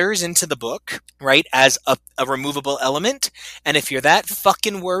the letters into the book, right, as a removable element. And if you're that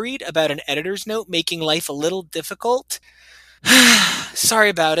fucking worried about an editor's note making life a little difficult, sorry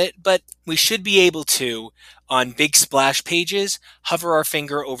about it, but we should be able to, on big splash pages, hover our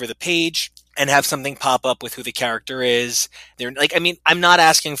finger over the page and have something pop up with who the character is. I'm not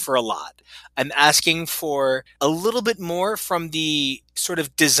asking for a lot. I'm asking for a little bit more from the sort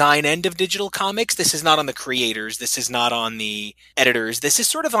of design end of digital comics. This is not on the creators. This is not on the editors. This is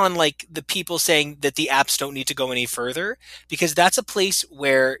sort of on like the people saying that the apps don't need to go any further, because that's a place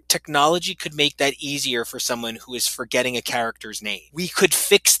where technology could make that easier for someone who is forgetting a character's name. We could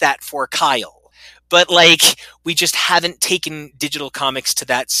fix that for Kyle. But we just haven't taken digital comics to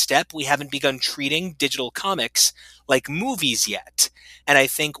that step. We haven't begun treating digital comics like movies yet. And I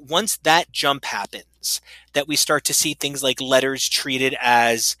think once that jump happens, that we start to see things like letters treated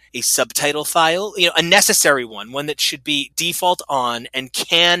as a subtitle file, a necessary one that should be default on and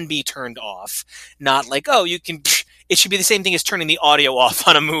can be turned off. Not like, it should be the same thing as turning the audio off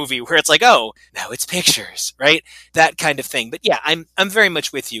on a movie where it's like, oh, now it's pictures, right? That kind of thing. But yeah, I'm very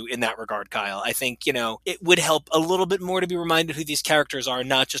much with you in that regard, Kyle. I think, it would help a little bit more to be reminded who these characters are,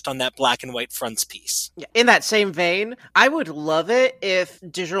 not just on that black and white frontispiece. Yeah, in that same vein, I would love it if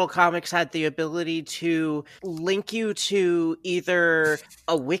digital comics had the ability to link you to either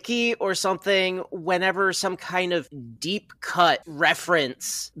a wiki or something whenever some kind of deep cut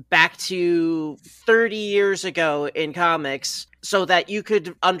reference back to 30 years ago in comics, so that you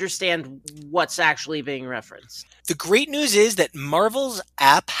could understand what's actually being referenced. The great news is that Marvel's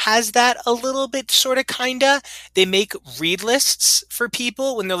app has that a little bit, sort of, kinda. They make read lists for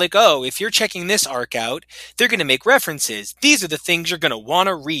people when they're like, oh, if you're checking this arc out, they're going to make references. These are the things you're going to want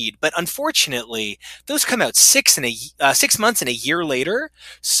to read. But unfortunately, those come out 6 months and a year later.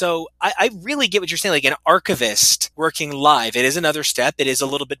 So I really get what you're saying. Like an archivist working live, it is another step. It is a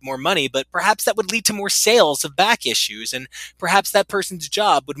little bit more money, but perhaps that would lead to more sales of back issues, and perhaps that person's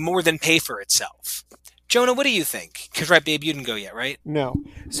job would more than pay for itself. Jonah, what do you think? Because, right, babe, you didn't go yet, right? No.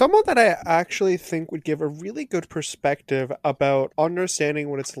 Someone that I actually think would give a really good perspective about understanding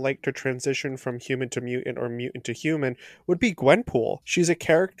what it's like to transition from human to mutant or mutant to human would be Gwenpool. She's a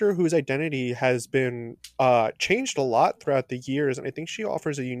character whose identity has been changed a lot throughout the years, and I think she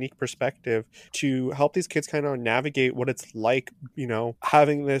offers a unique perspective to help these kids kind of navigate what it's like, you know,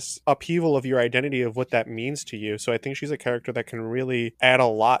 having this upheaval of your identity, of what that means to you. So I think she's a character that can really add a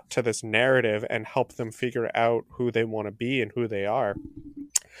lot to this narrative and help them figure out who they want to be and who they are.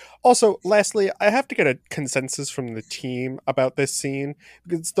 Also, lastly, I have to get a consensus from the team about this scene,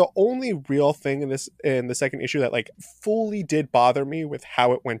 because it's the only real thing in the second issue that like fully did bother me with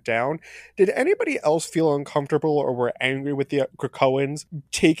how it went down. Did anybody else feel uncomfortable or were angry with the Krakoans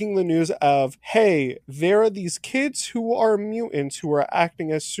taking the news of, hey, there are these kids who are mutants who are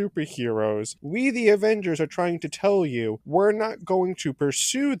acting as superheroes. We, the Avengers, are trying to tell you we're not going to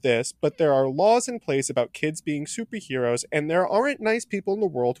pursue this, but there are laws in place about kids being superheroes, and there aren't nice people in the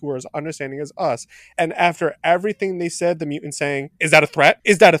world who are as understanding as us. And after everything they said, the mutant saying, is that a threat?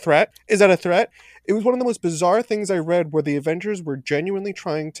 Is that a threat? Is that a threat? It was one of the most bizarre things I read, where the Avengers were genuinely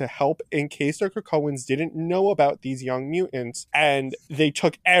trying to help in case the Krakoans didn't know about these young mutants, and they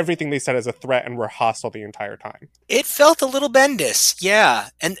took everything they said as a threat and were hostile the entire time. It felt a little Bendis, yeah.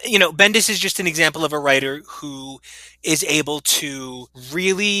 And, you know, Bendis is just an example of a writer who is able to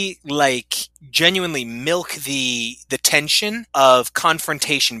really, like, genuinely milk the tension of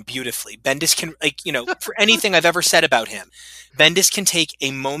confrontation beautifully. Bendis can, like, you know, for anything I've ever said about him, Bendis can take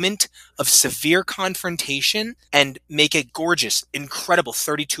a moment of severe confrontation and make a gorgeous, incredible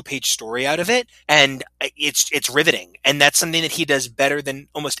 32-page story out of it, and it's riveting. And that's something that he does better than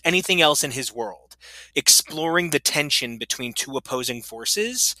almost anything else in his world, exploring the tension between two opposing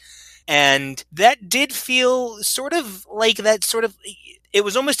forces. And that did feel sort of like that sort of... It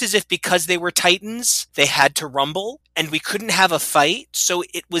was almost as if because they were Titans, they had to rumble, and we couldn't have a fight, so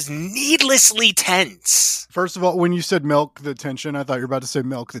it was needlessly tense. First of all, when you said milk the tension, I thought you were about to say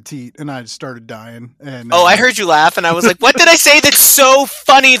milk the teat, and I started dying. And I heard you laugh, and I was like, what did I say that's so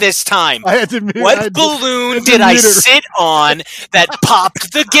funny this time? I had to admit, what balloon did I sit on that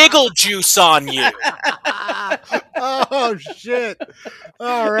popped the giggle juice on you? Oh, shit.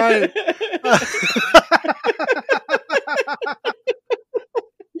 All right.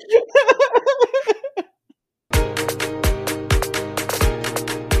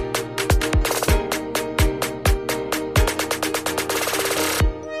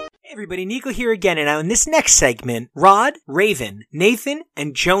 Hey everybody, Nico here again, and now in this next segment, Rod, Raven, Nathan,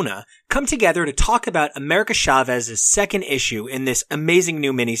 and Jonah come together to talk about America Chavez's second issue in this amazing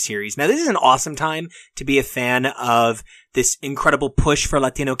new miniseries. Now, this is an awesome time to be a fan of this incredible push for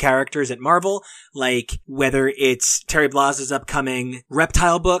Latino characters at Marvel, like whether it's Terry Blas's upcoming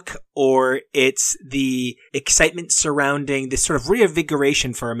Reptile book, or it's the excitement surrounding this sort of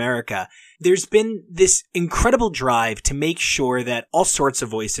reinvigoration for America. There's been this incredible drive to make sure that all sorts of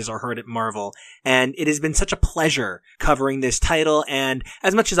voices are heard at Marvel, and it has been such a pleasure covering this title. And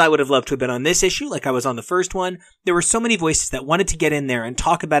as much as I would have loved to have been on this issue, like I was on the first one, there were so many voices that wanted to get in there and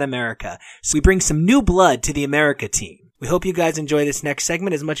talk about America. So we bring some new blood to the America team. We hope you guys enjoy this next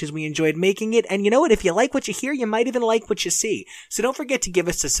segment as much as we enjoyed making it. And you know what? If you like what you hear, you might even like what you see. So don't forget to give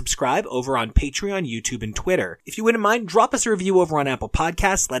us a subscribe over on Patreon, YouTube, and Twitter. If you wouldn't mind, drop us a review over on Apple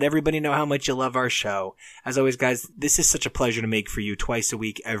Podcasts. Let everybody know how much you love our show. As always, guys, this is such a pleasure to make for you twice a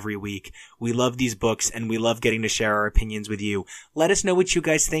week, every week. We love these books, and we love getting to share our opinions with you. Let us know what you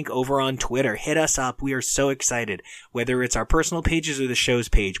guys think over on Twitter. Hit us up. We are so excited. Whether it's our personal pages or the show's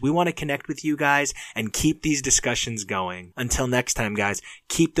page, we want to connect with you guys and keep these discussions going. Until next time, guys,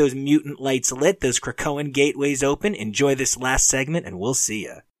 keep those mutant lights lit, those Krakoan gateways open. Enjoy this last segment, and we'll see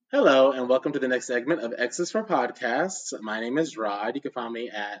ya. Hello, and welcome to the next segment of X's for Podcasts. My name is Rod. You can find me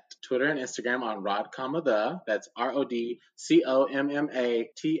at Twitter and Instagram on Rod, that's RODCOMMATHE.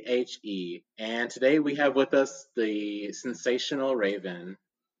 And today we have with us the sensational Raven.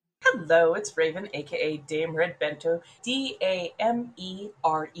 Hello, it's Raven, aka Dame Red Bento,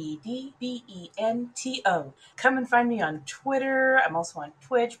 DameRedBento. Come and find me on Twitter. I'm also on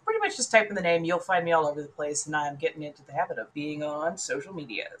Twitch. Pretty much just type in the name, you'll find me all over the place, and I'm getting into the habit of being on social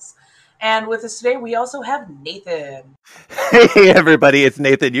medias. And with us today, we also have Nathan. Hey everybody, it's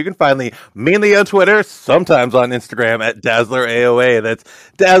Nathan. You can find me mainly on Twitter, sometimes on Instagram at Dazzler AOA. That's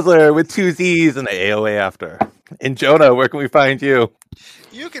Dazzler with 2 Z's and the AOA after. And Jonah, where can we find you?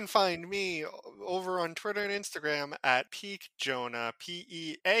 You can find me over on Twitter and Instagram at Peak Jonah,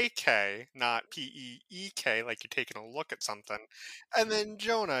 P-E-A-K, not P-E-E-K, like you're taking a look at something. And then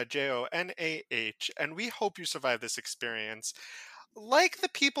Jonah, J-O-N-A-H. And we hope you survive this experience. Like the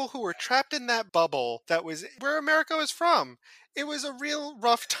people who were trapped in that bubble that was where America was from. It was a real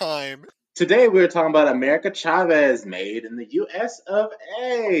rough time. Today we're talking about America Chavez, made in the US of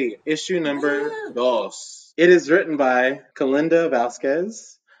A. Issue number dos. It is written by Kalinda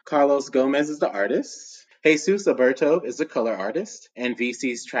Vasquez. Carlos Gomez is the artist. Jesus Alberto is the color artist, and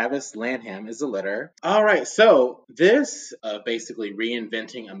VC's Travis Lanham is the letterer. All right, so this basically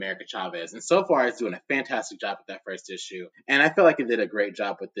reinventing America Chavez, and so far it's doing a fantastic job with that first issue, and I feel like it did a great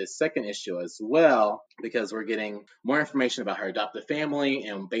job with this second issue as well, because we're getting more information about her adoptive family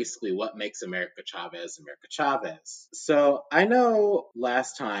and basically what makes America Chavez America Chavez. So I know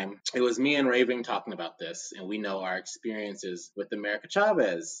last time it was me and Raven talking about this, and we know our experiences with America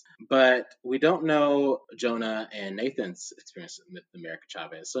Chavez, but we don't know Jonah and Nathan's experience with America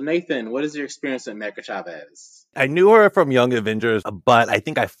Chavez. So Nathan, what is your experience with America Chavez? I knew her from Young Avengers, but I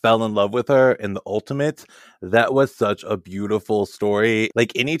think I fell in love with her in the Ultimate. That was such a beautiful story.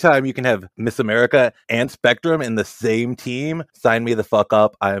 Like, anytime you can have Miss America and Spectrum in the same team, sign me the fuck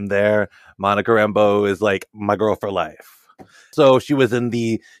up. I am there. Monica Rambeau is like my girl for life. So she was in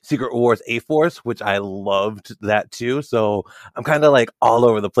the Secret Wars A-Force, which I loved that too. So I'm kind of like all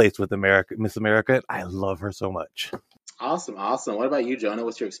over the place with Miss America. I love her so much. Awesome. What about you, Jonah?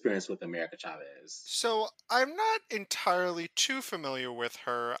 What's your experience with America Chavez? So I'm not entirely too familiar with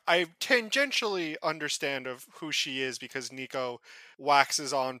her. I tangentially understand of who she is because Nico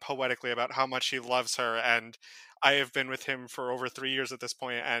waxes on poetically about how much he loves her, and I have been with him for over 3 years at this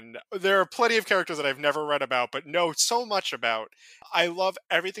point, and there are plenty of characters that I've never read about, but know so much about. I love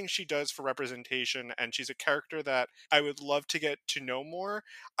everything she does for representation, and she's a character that I would love to get to know more.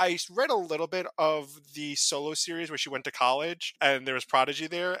 I read a little bit of the solo series where she went to college, and there was Prodigy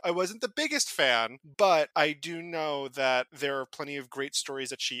there. I wasn't the biggest fan, but I do know that there are plenty of great stories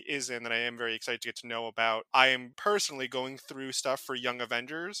that she is in that I am very excited to get to know about. I am personally going through stuff for Young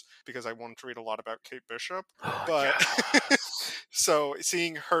Avengers, because I wanted to read a lot about Kate Bishop. But so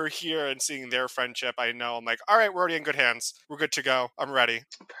seeing her here and seeing their friendship, I know I'm like, all right, we're already in good hands. We're good to go. I'm ready.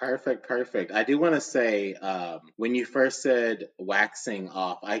 Perfect. I do want to say, when you first said waxing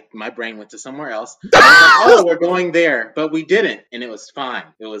off, my brain went to somewhere else. I was like, oh, we're going there, but we didn't, and it was fine.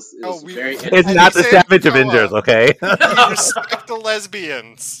 It was very. It's not the Savage Avengers, okay? We respect the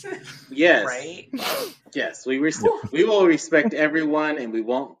lesbians. Yes. Right? Yes, we will respect everyone, and we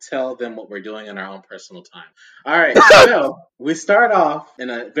won't tell them what we're doing in our own personal time. All right, so we start off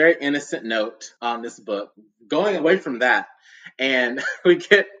in a very innocent note on this book, going away from that, and we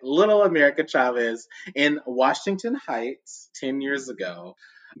get little America Chavez in Washington Heights 10 years ago,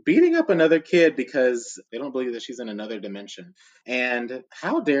 beating up another kid because they don't believe that she's in another dimension. And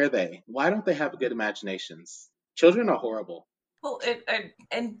how dare they? Why don't they have good imaginations? Children are horrible. Well,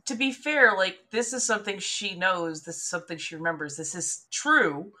 and to be fair, like, this is something she knows. This is something she remembers. This is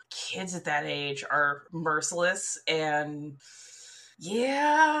true. Kids at that age are merciless, and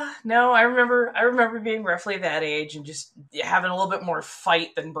yeah, no, I remember being roughly that age and just having a little bit more fight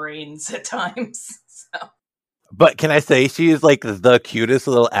than brains at times. So. But can I say she's like the cutest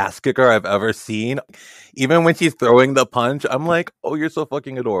little ass kicker I've ever seen. Even when she's throwing the punch, I'm like, oh, you're so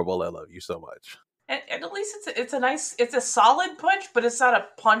fucking adorable. I love you so much. And at least it's a solid punch, but it's not a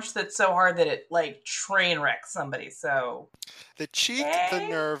punch that's so hard that it like train wrecks somebody. So the cheek, the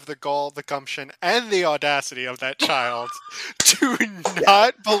nerve, the gall, the gumption, and the audacity of that child to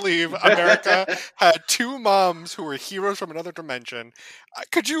not believe America had two moms who were heroes from another dimension.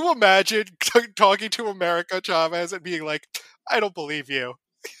 Could you imagine talking to America Chavez and being like, I don't believe you?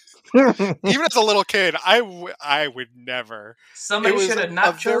 Even as a little kid, I would never. Somebody should have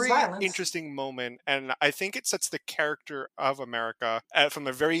not chose violence. It was a very interesting moment, and I think it sets the character of America from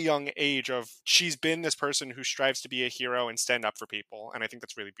a very young age of she's been this person who strives to be a hero and stand up for people, and I think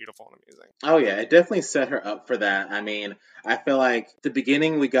that's really beautiful and amazing. Oh yeah, it definitely set her up for that. I mean, I feel like the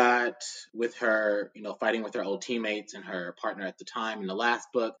beginning we got with her, fighting with her old teammates and her partner at the time in the last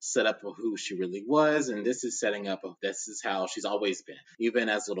book set up who she really was, and this is setting up of this is how she's always been, even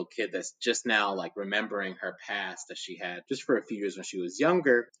as a little kid that's just now like remembering her past that she had just for a few years when she was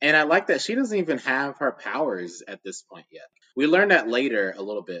younger. And I like that she doesn't even have her powers at this point yet. We learn that later a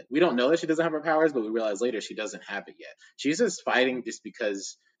little bit. We don't know that she doesn't have her powers, but we realize later she doesn't have it yet. She's just fighting just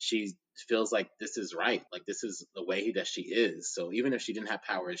because she feels like this is right, like this is the way that she is. So even if she didn't have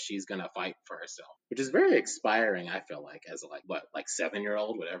powers, she's gonna fight for herself, which is very inspiring. I feel like as a, like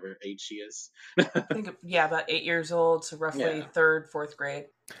 7-year-old, whatever age she is. I think, about 8 years old, so roughly Yeah. 3rd, 4th grade.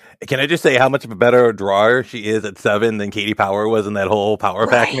 Can I just say how much of a better drawer she is at 7 than Katie Power was in that whole Power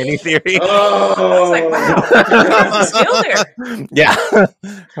Pack Right. miniseries? Oh, I was like, wow, there's still there. Yeah,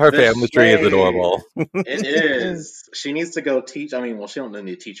 her The family tree is shade. adorable. It is. She needs to go teach. I mean, well, she don't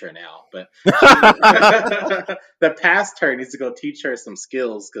need to teach her now, but the past her needs to go teach her some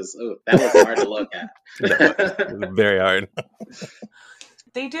skills, because that was hard to look at. It was very hard.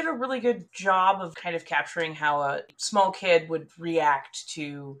 They did a really good job of kind of capturing how a small kid would react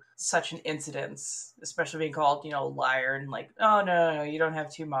to such an incidence, especially being called, liar, and like, oh, no, you don't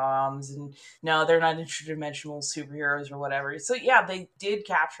have 2 moms, and no, they're not interdimensional superheroes or whatever. So yeah, they did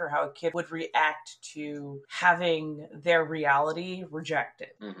capture how a kid would react to having their reality rejected.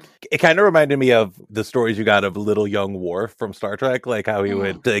 Mhm. It kind of reminded me of the stories you got of Little Young Worf from Star Trek, like how he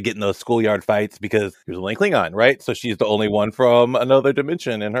would get in those schoolyard fights because he was only Klingon, right? So she's the only one from another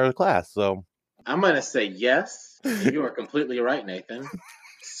dimension in her class. So I'm gonna say yes. You are completely right, Nathan.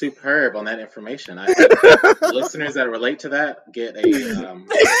 Superb on that information. Listeners that relate to that get a super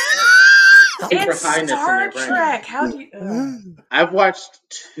It's highness in Star their brain. Trek. How do you? I've watched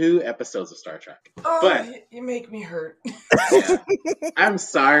 2 episodes of Star Trek, but You make me hurt. yeah, I'm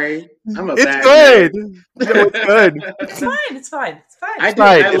sorry. I'm a it's bad good. nerd. No, it's good. It's fine. It's fine. It's fine. I do,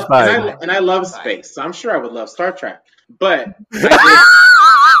 fine, and it's fine. and I love It's fine. space, so I'm sure I would love Star Trek. But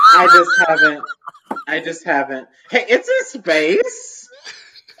I just haven't. Hey, it's in space.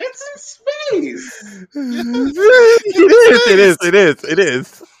 It's in space. It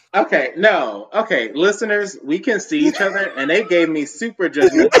is. Okay, no. Okay, listeners, we can see each other, and they gave me super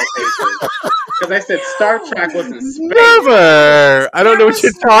judgmental faces because I said Star Trek was in space. Never. I don't know what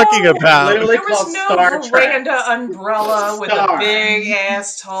you're was talking no- about. Literally There was called no Star Trek. veranda umbrella with a Star. big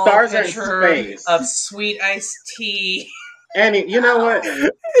ass tall Stars are in pitcher space. of sweet iced tea. You know what?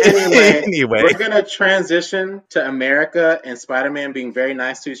 Anyway, Anyway. we're gonna transition to America and Spider-Man being very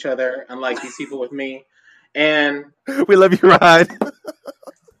nice to each other, unlike these people with me. And We love you, Rod.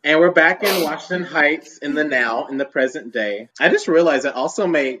 we're back in Washington Heights in the present day. I just realized that also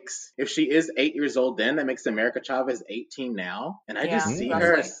makes, if she is 8 years old then, that makes America Chavez 18 now. And I just Yeah, see roughly.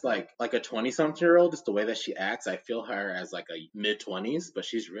 her as like a 20-something-year-old, just the way that she acts. I feel her as like a mid-20s, but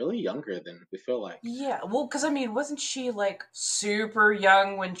she's really younger than we feel like. Yeah, well, because wasn't she like super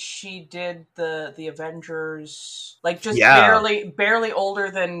young when she did the Avengers? Like just Yeah. barely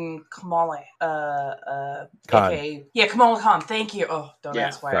older than Kamala. Khan. AKA, yeah, Kamala Khan. Thank you. Oh, don't Yeah,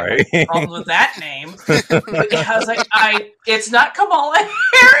 ask why sorry. I have problems with that name. But yeah, I was like, it's not Kamala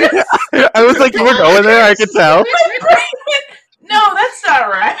Harris. I was like, you were going there, I could tell. No, that's not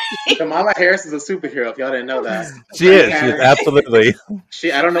right. Kamala Harris is a superhero, if y'all didn't know that. She is absolutely.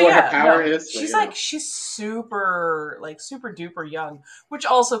 I don't know what her power is. She's but, she's super duper young, which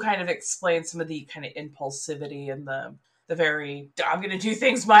also kind of explains some of the kind of impulsivity and the very, I'm gonna do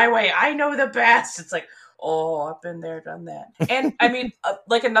things my way, I know the best. It's like, oh, I've been there, done that. And I mean,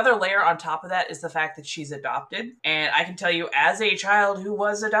 like another layer on top of that is the fact that she's adopted. And I can tell you, as a child who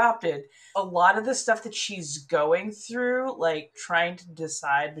was adopted, a lot of the stuff that she's going through, like trying to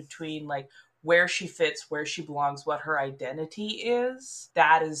decide between like where she fits, where she belongs, what her identity is,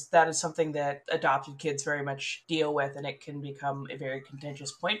 that is something that adopted kids very much deal with, and it can become a very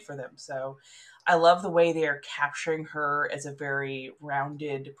contentious point for them. So I love the way they are capturing her as a very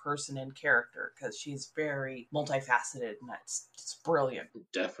rounded person and character, because she's very multifaceted, and it's brilliant.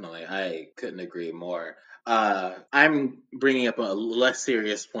 Definitely. I couldn't agree more. I'm bringing up a less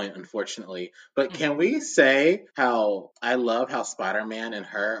serious point, unfortunately, but can we say how I love how Spider-Man and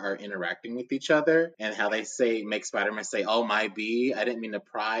her are interacting with each other, and how they make Spider-Man say, "Oh, my bee, I didn't mean to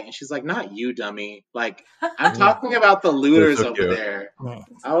pry," and she's like, "Not you, dummy." Like, I'm talking about the looters so over cute. there.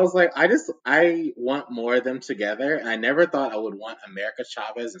 I was like, I want more of them together, and I never thought I would want America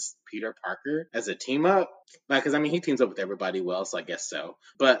Chavez and Peter Parker as a team up. Because, I mean, he teams up with everybody well, so I guess so.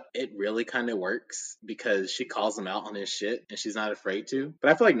 But it really kind of works because she calls him out on his shit, and she's not afraid to.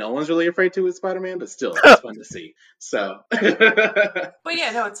 But I feel like no one's really afraid to with Spider-Man, but still, it's fun to see. So. But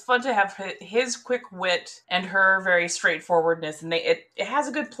yeah, no, it's fun to have his quick wit and her very straightforwardness, and it has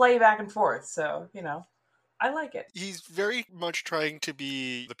a good play back and forth. So, I like it. He's very much trying to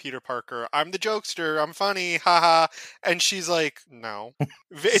be the Peter Parker. I'm the jokester. I'm funny. Haha. And she's like, no.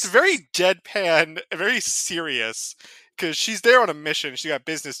 It's very deadpan, very serious. because she's there on a mission. She got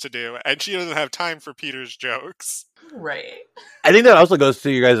business to do, and she doesn't have time for Peter's jokes. Right. I think that also goes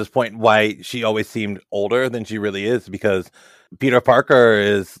to you guys' point why she always seemed older than she really is, because Peter Parker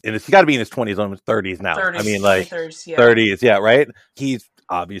he's got to be in his 20s, almost 30s now. 30s, I mean, like 30s, yeah. 30s, yeah, right? He's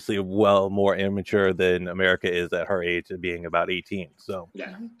obviously well more immature than America is at her age of being about 18. So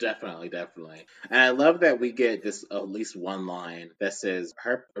Yeah, definitely. And I love that we get this at least one line that says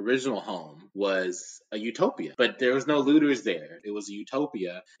her original home was a utopia, but there was no looters there. It was a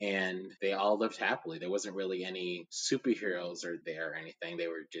utopia, and they all lived happily. There wasn't really any superheroes or there or anything. They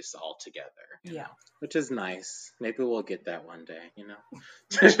were just all together. Yeah. Which is nice. Maybe we'll get that one day, you know?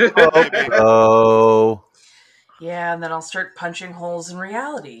 oh. Yeah, and then I'll start punching holes in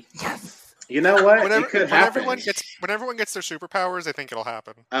reality. Yes. You know what? When It could happen. when everyone gets their superpowers, I think it'll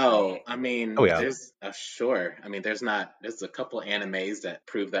happen. Oh, I mean, Oh, yeah. there's sure. I mean, there's a couple animes that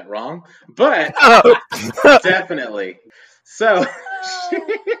prove that wrong, but definitely. So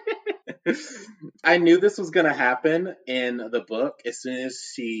I knew this was going to happen in the book. As soon as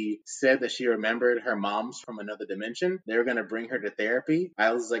she said that she remembered her mom's from another dimension, they were going to bring her to therapy.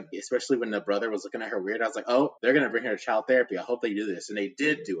 I was like, especially when the brother was looking at her weird, I was like, oh, they're going to bring her to child therapy. I hope they do this. And they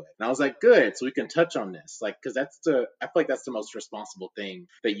did do it. And I was like, good. So we can touch on this. Like, because I feel like that's the most responsible thing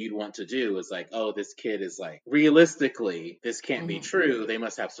that you'd want to do is like, oh, this kid is like, realistically, this can't be true. They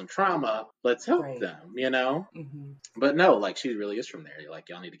must have some trauma. Let's help them, you know? Mm-hmm. But no, like, she really is from there. You're like,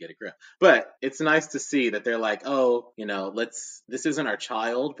 y'all need to get a grip. But it's nice to see that they're like, oh, you know, this isn't our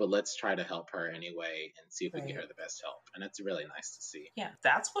child, but let's try to help her anyway and see if we can get her the best help. And it's really nice to see. Yeah,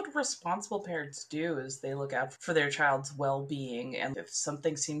 that's what responsible parents do is they look out for their child's well-being. And if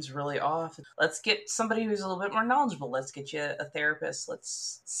something seems really off, let's get somebody who's a little bit more knowledgeable. Let's get you a therapist.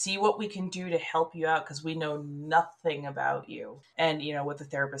 Let's see what we can do to help you out because we know nothing about you. And, you know, what the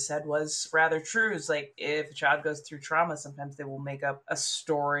therapist said was rather true. Is like if a child goes through trauma, sometimes they will make up a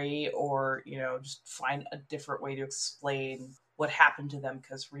story or, you know, just find a different way to explain what happened to them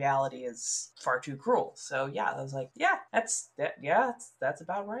because reality is far too cruel. So yeah, I was like, that's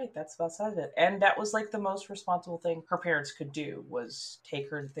about right. That's about size of it. And that was like the most responsible thing her parents could do was take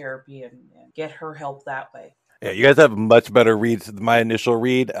her to therapy and get her help that way. Yeah, you guys have much better reads than my initial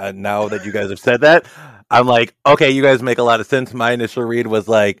read. Now that you guys have said that, I'm like, okay, you guys make a lot of sense. My initial read was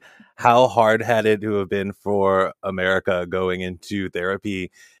like, how hard had it to have been for America going into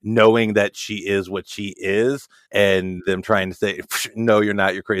therapy, knowing that she is what she is, and them trying to say, no, you're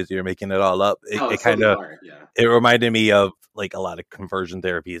not, you're crazy, you're making it all up. It kind of, it reminded me of like a lot of conversion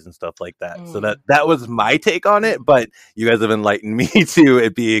therapies and stuff like that. So that was my take on it, but you guys have enlightened me to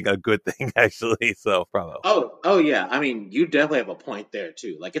it being a good thing, actually. So bravo. Oh yeah. I mean, you definitely have a point there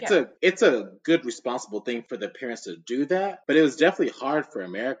too. Like it's a good responsible thing for the parents to do that, but it was definitely hard for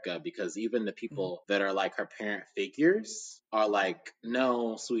America because even the people that are like her parent figures are like,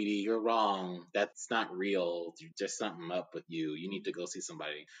 no, sweetie, you're wrong. That's not real. There's something up with you. You need to go see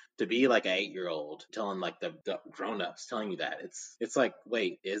somebody. To be like an 8-year-old telling like the grown-ups telling you that, it's like,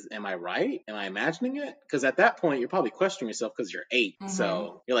 wait, am I right? Am I imagining it? Because at that point, you're probably questioning yourself because you're 8. Mm-hmm.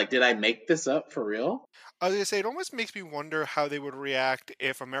 So you're like, did I make this up for real? I was going to say, it almost makes me wonder how they would react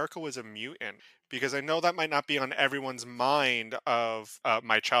if America was a mutant. Because I know that might not be on everyone's mind of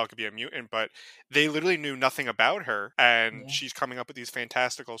my child could be a mutant, but they literally knew nothing about her. And she's coming up with these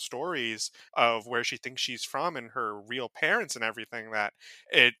fantastical stories of where she thinks she's from and her real parents and everything, that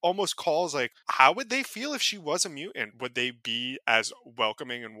it almost calls like, how would they feel if she was a mutant? Would they be as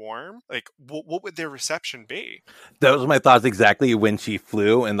welcoming and warm? Like, what would their reception be? That was my thoughts exactly when she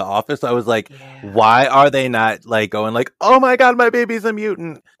flew in the office. I was like, why are they not like going like, oh my God, my baby's a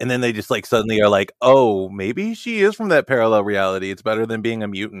mutant? And then they just like suddenly are like, oh, maybe she is from that parallel reality. It's better than being a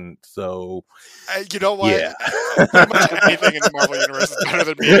mutant. So, you know what? Yeah. Pretty much anything in the Marvel universe is better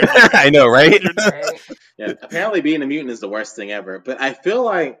than being a mutant. I know, right? Yeah, apparently being a mutant is the worst thing ever. But I feel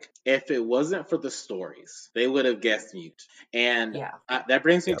like if it wasn't for the stories, they would have guessed mute. And that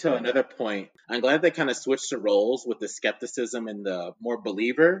brings me to another point. I'm glad they kind of switched the roles with the skepticism and the more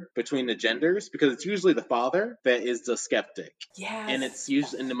believer between the genders, because it's usually the father that is the skeptic. Yes. And it's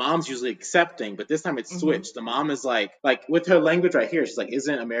usually, and the mom's usually accepting, but this time it's switched. The mom is like with her language right here, she's like,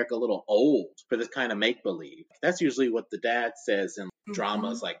 isn't America a little old for this kind of make-believe? That's usually what the dad says in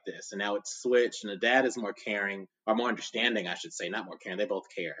dramas like this. And now it's switched, and the dad is more caring, or more understanding, I should say, not more caring. They both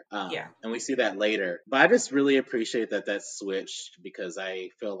care. And we see that later. But I just really appreciate that that's switched, because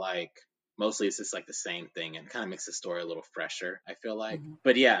I feel like mostly it's just like the same thing and kind of makes the story a little fresher, I feel like.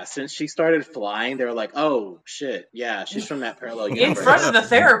 But yeah, since she started flying, they were like, oh shit, yeah, she's from that parallel universe. In front of the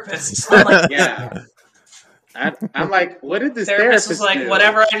therapist. Like, I'm like, what did this Therapist was like, do?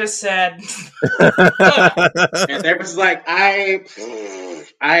 whatever I just said. And therapist was like,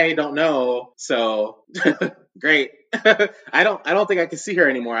 I don't know. So great. I don't think I can see her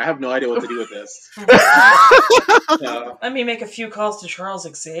anymore. I have no idea what to do with this. So, Let me make a few calls to Charles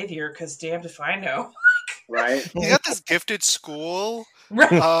Xavier, because damned if I know. right? He's got this gifted school.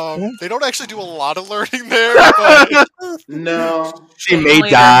 Right. They don't actually do a lot of learning there, but No, She may Occasionally their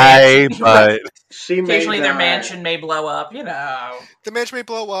die, mansion- but she may Occasionally their die. mansion may blow up, you know. the mansion may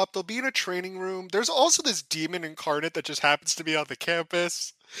blow up. They'll be in a training room. There's also this demon incarnate that just happens to be on the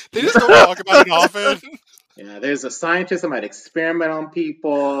campus. They just don't talk about it often. Yeah, there's a scientist that might experiment on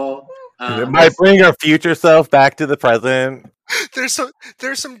people. it might bring her future self back to the present. There's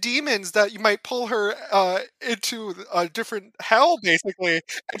some demons that you might pull her into a different hell, basically,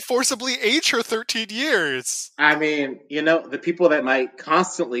 and forcibly age her 13 years. I mean, the people that might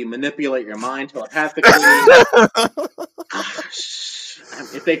constantly manipulate your mind telepathically.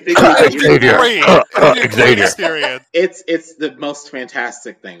 If they figure out that Xavier. Great. Xavier. It'd be a great experience. it's the most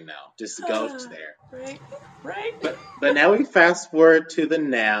fantastic thing now. Just go there. Right. But now we fast forward to the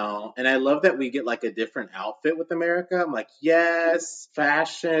now, and I love that we get like a different outfit with America. I'm like, yes,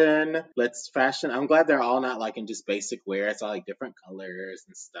 fashion. Let's fashion. I'm glad they're all not like in just basic wear. It's all like different colors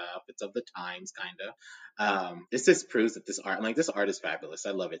and stuff. It's of the times, kind of. This just proves that this art is fabulous.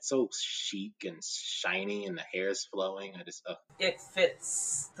 I love it. So chic and shiny, and the hair is flowing. It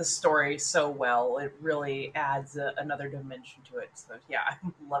fits the story so well. It really adds another dimension to it. So yeah,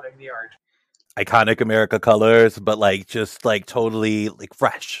 I'm loving the art. Iconic America colors, but just totally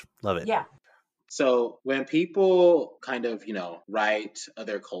fresh. Love it. Yeah. So when people kind of, write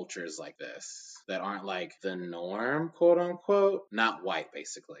other cultures like this that aren't like the norm, quote unquote, not white,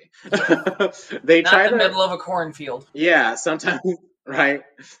 basically, they Not try the to, middle of a cornfield. yeah, sometimes, right?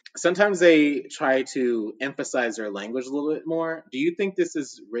 Sometimes they try to emphasize their language a little bit more. Do you think this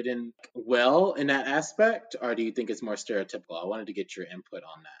is written well in that aspect, or do you think it's more stereotypical? I wanted to get your input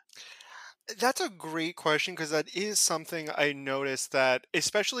on that. That's a great question, because that is something I noticed, that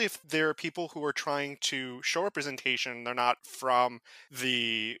especially if there are people who are trying to show representation, they're not from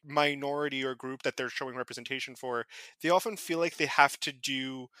the minority or group that they're showing representation for, they often feel like they have to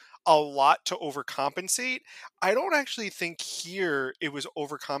do a lot to overcompensate. I don't actually think here it was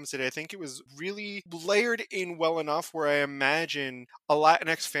overcompensated. I think it was really layered in well enough where I imagine a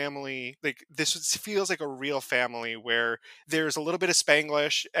Latinx family, like feels like a real family where there's a little bit of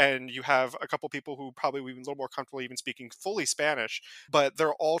Spanglish, and you have a couple people who probably would be a little more comfortable even speaking fully Spanish, but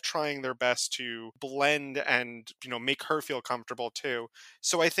they're all trying their best to blend and make her feel comfortable too.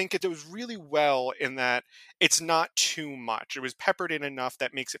 So I think it was really well in that it's not too much. It was peppered in enough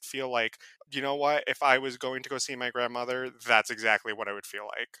that makes it feel like, you know what, if I was going to go see my grandmother, that's exactly what I would feel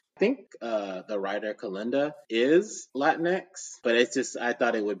like. I think the writer Kalinda is Latinx, but it's just, I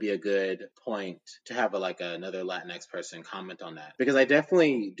thought it would be a good point to have another Latinx person comment on that, because I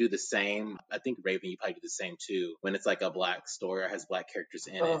definitely do the same. I think Raven, you probably do the same too, when it's like a black story or has black characters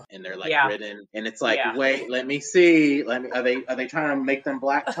in it, and they're written, and it's like, wait, let me see, are they trying to make them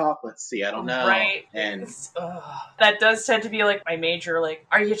black talk? Let's see, I don't know. Right. And that does tend to be like my major, like,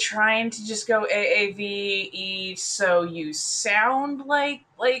 are you trying to just go AAVE so you sound like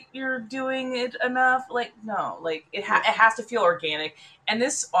you're doing it enough? Like, no, like it has to feel organic. And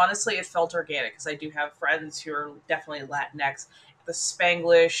this, honestly, it felt organic, because I do have friends who are definitely Latinx. The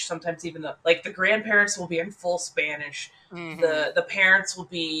Spanglish, sometimes even the grandparents will be in full Spanish. Mm-hmm. The parents will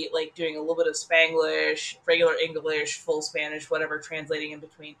be like doing a little bit of Spanglish, regular English, full Spanish, whatever, translating in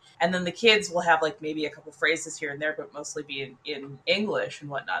between. And then the kids will have like maybe a couple phrases here and there, but mostly be in English and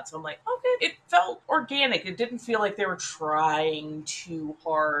whatnot. So I'm like, okay, it felt organic. It didn't feel like they were trying too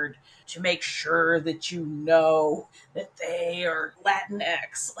hard to make sure that you know that they are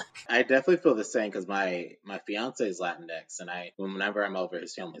Latinx. I definitely feel the same, because my fiance is Latinx, and whenever I'm over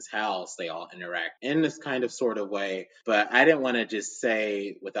his family's house, they all interact in this kind of sort of way. But I didn't want to just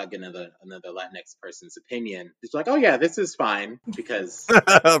say, without getting another Latinx person's opinion, it's like, oh yeah, this is fine, because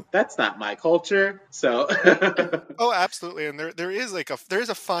that's not my culture. So Oh, absolutely. And there is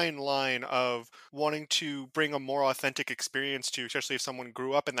a fine line of wanting to bring a more authentic experience to, especially if someone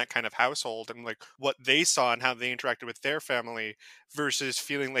grew up in that kind of household and like what they saw and how they interacted with their family, versus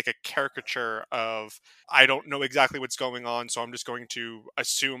feeling like a caricature of, I don't know exactly what's going on, so I'm just going to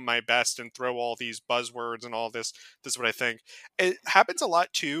assume my best and throw all these buzzwords and all this. This is what I think. It happens a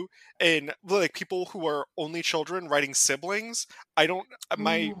lot too in like people who are only children writing siblings.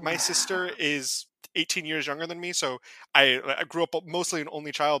 My sister is 18 years younger than me, so I grew up mostly an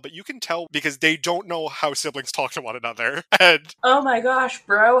only child, but you can tell because they don't know how siblings talk to one another. And Oh my gosh,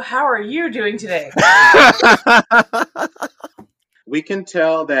 bro, how are you doing today? We can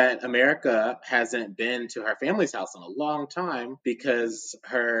tell that America hasn't been to her family's house in a long time because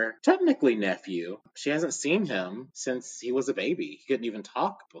her technically nephew, she hasn't seen him since he was a baby. He couldn't even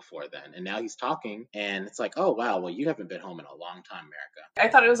talk before then. And now he's talking. And it's like, oh, wow, well, you haven't been home in a long time, America. I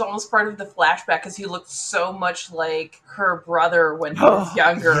thought it was almost part of the flashback because he looked so much like her brother when he was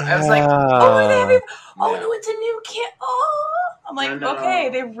younger. I was like, oh no, it's a new kid. Oh, I'm like, okay,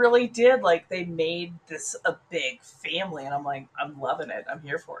 they really did. Like, they made this a big family. And I'm like, I'm loving it. I'm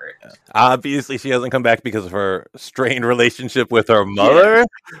here for it. Obviously, she hasn't come back because of her strained relationship with her mother.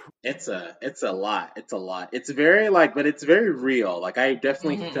 Yeah. It's a lot. It's a lot. It's very but it's very real. Like, I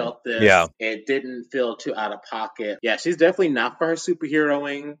definitely felt this. Yeah. It didn't feel too out of pocket. Yeah, she's definitely not for her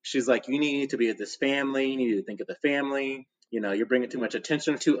superheroing. She's like, you need to be with this family. You need to think of the family. You know, you're bringing too much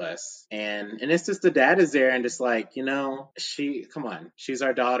attention to us. And it's just the dad is there and just like, you know, come on, she's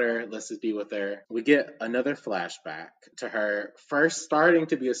our daughter. Let's just be with her. We get another flashback to her first starting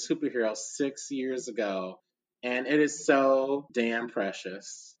to be a superhero 6 years ago. And it is so damn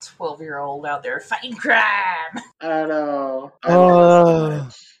precious. 12-year-old out there fighting crime. I know. I love it so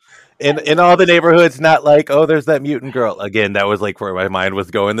much. In all the neighborhoods, not like, oh, there's that mutant girl. Again, that was like where my mind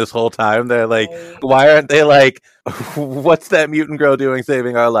was going this whole time. They're like, why aren't they like, what's that mutant girl doing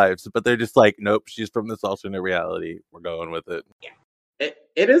saving our lives? But they're just like, nope, she's from this alternate reality. We're going with it. Yeah.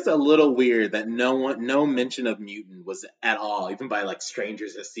 It is a little weird that no mention of mutant was at all, even by like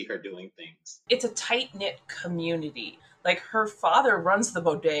strangers that see her doing things. It's a tight-knit community. Like, her father runs the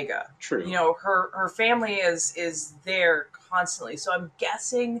bodega. True. You know, her family is there constantly. So I'm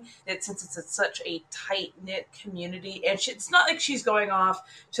guessing that since it's such a tight-knit community, and it's not like she's going off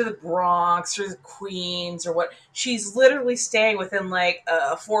to the Bronx or the Queens or what. She's literally staying within like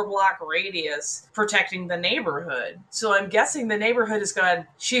a 4-block radius protecting the neighborhood. So I'm guessing the neighborhood is going,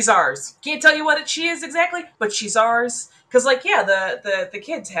 she's ours. Can't tell you what she is exactly, but she's ours. Because, like, yeah, the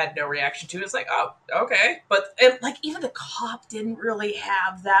kids had no reaction to it. It's like, oh, okay. But, like, even the cop didn't really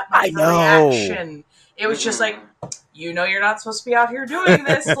have that much reaction. It was just like, you know you're not supposed to be out here doing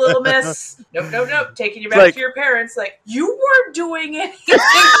this, little miss. Nope. Taking you back to your parents. Like, you weren't doing anything.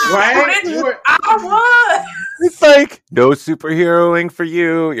 Right? I was. It's like, no superheroing for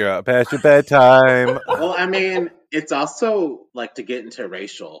you. You're out past your bedtime. Well, I mean, it's also, like, to get into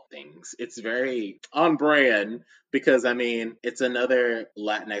racial things. It's very on brand. Because, I mean, it's another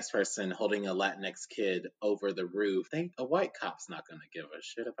Latinx person holding a Latinx kid over the roof. A white cop's not going to give a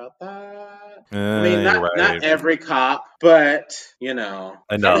shit about that. I mean, not every cop, but, you know.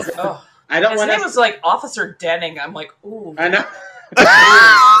 Enough. I don't want His name was, like, Officer Denning. I'm like, ooh. I know.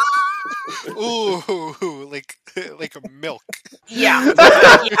 Ooh, like a milk. Yeah.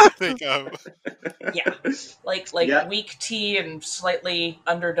 Like weak tea and slightly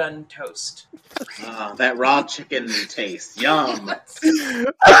underdone toast. That raw chicken taste. Yum.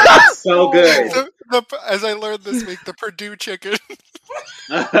 So good. As I learned this week, the Purdue chicken.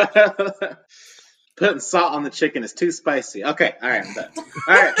 Putting salt on the chicken is too spicy. Okay, all right, I'm done.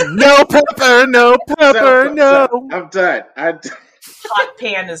 All right. No pepper, no. I'm done. Hot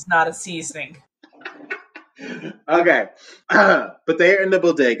pan is not a seasoning. Okay. But they're in the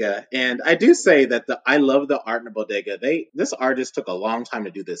bodega, and I do say that I love the art in the bodega. This artist took a long time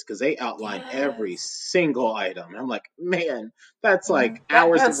to do this because they outlined every single item. I'm like, man, that's like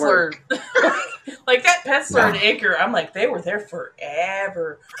hours of work. Like that Petzler and Aker, I'm like, they were there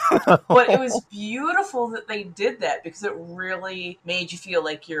forever. But it was beautiful that they did that because it really made you feel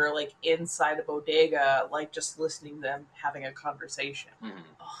like you're like inside a bodega, like just listening to them having a conversation.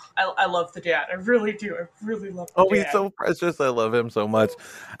 I love the dad. I really do. I really love the dad. He's so precious. I love him so much.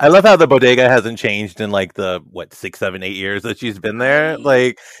 I love how the bodega hasn't changed in like the 6, 7, 8 years that she's been there.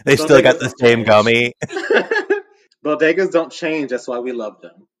 Like they still got the same gummy. Bodegas don't change. That's why we love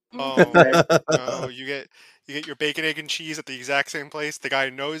them. Oh, you get your bacon, egg, and cheese at the exact same place. The guy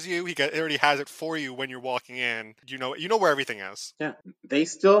knows you. He already has it for you when you're walking in. You know where everything is. Yeah, they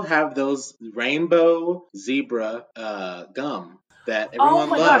still have those rainbow zebra gum that everyone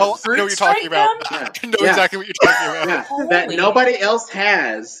loves. I know what you're talking about. I know exactly what you're talking about. Yeah. That nobody else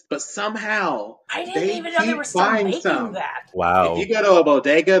has, but somehow I didn't even know they were still making that. Wow! If you go to a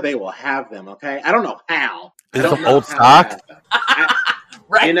bodega, they will have them. Okay, I don't know how. Is it some old stock?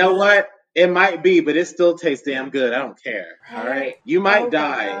 Right. You know what? It might be, but it still tastes damn good. I don't care. All right? You might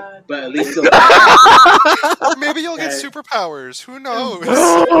die, but at least you'll Or maybe you'll get superpowers. Who knows?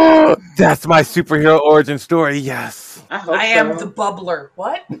 That's my superhero origin story. Yes. I hope I am the bubbler.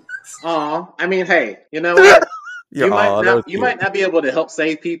 What? Aw, I mean, hey, you know what? Yeah, You might aw, that not was you cute. might not be able to help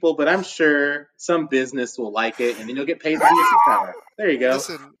save people, but I'm sure some business will like it, and then you'll get paid to be a superpower. There you go.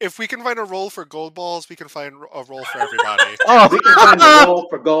 Listen, if we can find a role for gold balls, we can find a role for everybody. We can find a role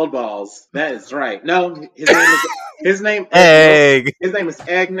for gold balls. That is right. No, his name Egg. his name is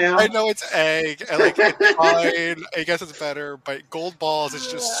Egg now. I know it's egg, and like it's fine. I guess it's better, but gold balls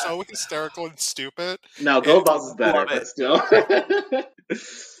is just so hysterical and stupid. No, gold balls is better, Love but it. still.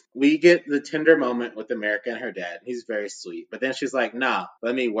 We get the tender moment with America and her dad. He's very sweet. But then she's like, nah,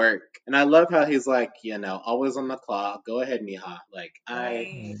 let me work. And I love how he's like, always on the clock. Go ahead, mija. Like,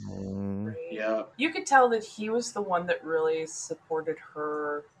 Right. Mm. yeah. You could tell that he was the one that really supported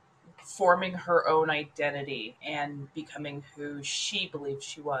her forming her own identity and becoming who she believed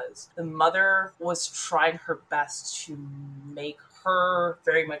she was. The mother was trying her best to make her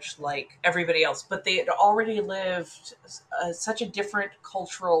very much like everybody else, but they had already lived such a different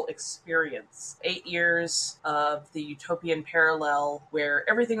cultural experience. 8 years of the utopian parallel where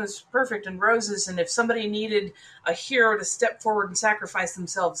everything was perfect and roses, and if somebody needed a hero to step forward and sacrifice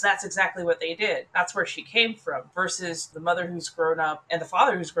themselves, that's exactly what they did. That's where she came from, versus the mother who's grown up and the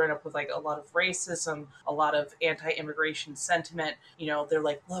father who's grown up with like a lot of racism, a lot of anti-immigration sentiment. They're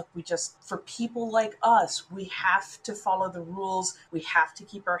like, look, for people like us, we have to follow the rules. We have to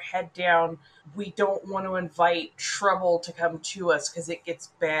keep our head down. We don't want to invite trouble to come to us because it gets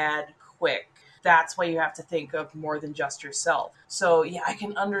bad quick. That's why you have to think of more than just yourself. So, yeah, I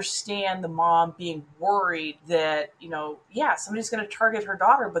can understand the mom being worried that, somebody's going to target her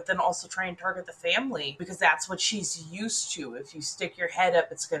daughter, but then also try and target the family because that's what she's used to. If you stick your head up,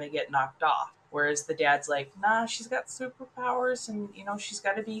 it's going to get knocked off. Whereas the dad's like, nah, she's got superpowers and, she's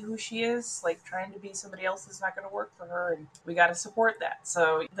got to be who she is. Like, trying to be somebody else is not going to work for her, and we got to support that.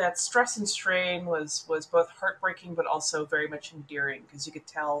 So that stress and strain was both heartbreaking but also very much endearing because you could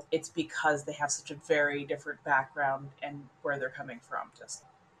tell it's because they have such a very different background and where they're coming from.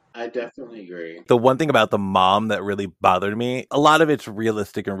 I definitely agree. The one thing about the mom that really bothered me, a lot of it's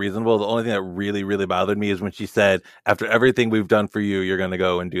realistic and reasonable. The only thing that really, really bothered me is when she said, after everything we've done for you, you're going to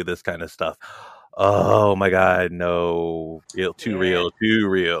go and do this kind of stuff. Oh my God, no. Too real.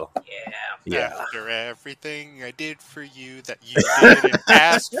 Yeah. After everything I did for you that you didn't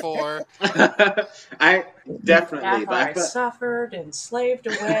ask for. I definitely. After I suffered and slaved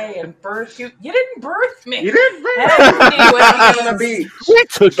away and birthed you. You didn't birth me. You didn't birth me. On the beach. We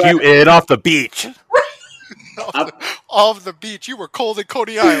took you in off the beach. Off the beach. You were cold at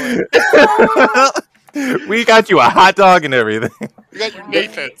Coney Island. We got you a hot dog and everything. We got your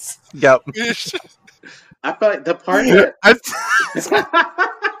Nathan's. Yep. I felt like the part that...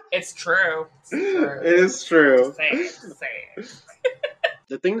 It's true. It is true. Say it.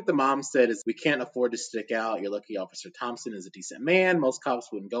 The thing that the mom said is, we can't afford to stick out. You're lucky Officer Thompson is a decent man. Most cops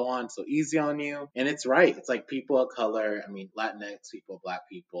wouldn't go on so easy on you. And it's right. It's like people of color, Latinx people, Black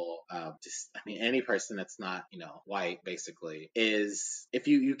people, any person that's not, white, basically, is if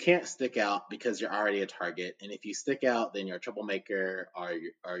you can't stick out because you're already a target. And if you stick out, then you're a troublemaker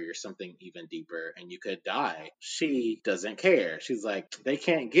or you're something even deeper and you could die. She doesn't care. She's like, they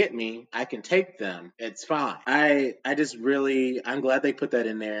can't get me. I can take them. It's fine. I'm glad they put that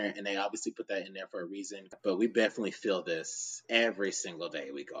in there, and they obviously put that in there for a reason, but we definitely feel this every single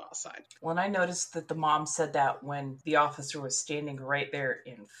day we go outside. Well, and I noticed that the mom said that when the officer was standing right there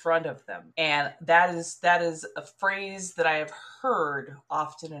in front of them, and that is a phrase that I have heard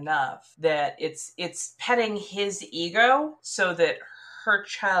often enough, that it's petting his ego so that her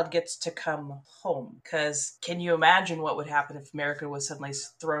child gets to come home. Because can you imagine what would happen if America was suddenly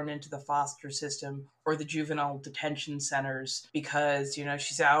thrown into the foster system or the juvenile detention centers because,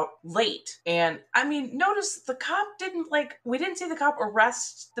 she's out late? And notice the cop we didn't see the cop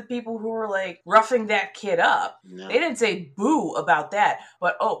arrest the people who were roughing that kid up. No. They didn't say boo about that.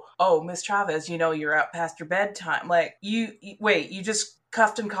 But, oh, Miss Chavez, you're out past your bedtime. You just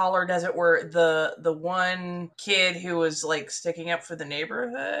cuffed and collared, as it were, the one kid who was sticking up for the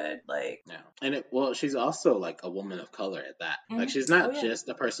neighborhood. Yeah. And she's also a woman of color at that. Mm-hmm. She's not just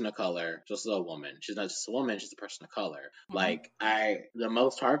a person of color, just a woman. She's not just a woman, she's a person of color. Mm-hmm. The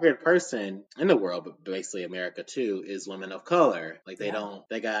most targeted person in the world, but basically America too, is women of color. They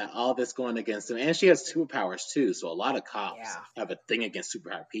got all this going against them. And she has superpowers too. So a lot of cops have a thing against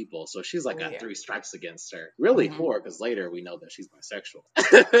superpowered people. So she's got 3 strikes against her. Really 4, because later we know that she's bisexual.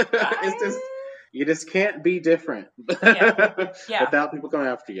 It's just, you just can't be different without people coming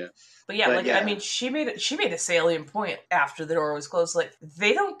after you. But she made a salient point after the door was closed.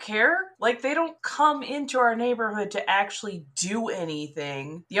 They don't care. They don't come into our neighborhood to actually do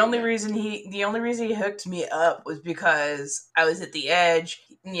anything. The only reason he hooked me up was because I was at the edge.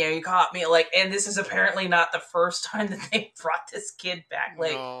 you caught me. Like, and this is apparently not the first time that they brought this kid back.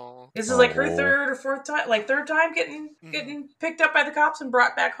 Like, this is like her third or fourth time, like third time getting picked up by the cops and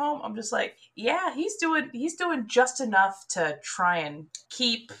brought back home. I'm just like, yeah, he's doing just enough to try and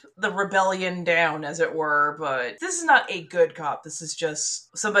keep the rebellion down, as it were. But this is not a good cop. This is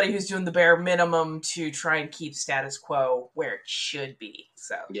just somebody who's doing the bare minimum to try and keep status quo where it should be.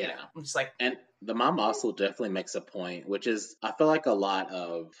 So Yeah. I'm just like, And the mom also definitely makes a point, which is I feel like a lot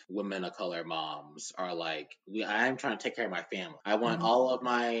of women of color moms are like, I am trying to take care of my family. I want all of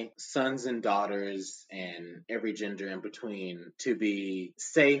my sons and daughters and every gender in between to be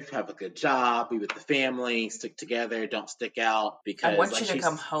safe, have a good job, be with the family, stick together, don't stick out. Because I want you to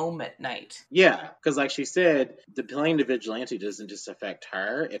come home at night. Yeah, because like she said, the playing the vigilante doesn't just affect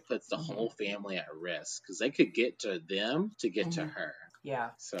her; it puts the whole family at risk because they could get to them to get to her. Yeah.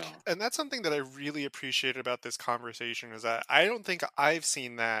 So, and that's something that I really appreciated about this conversation is that I don't think I've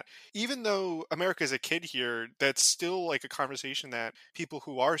seen that. Even though America's a kid here, that's still like a conversation that people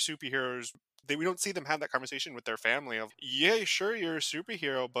who are superheroes, we don't see them have that conversation with their family of, yeah, sure, you're a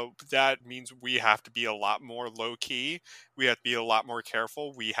superhero, but that means we have to be a lot more low key. We have to be a lot more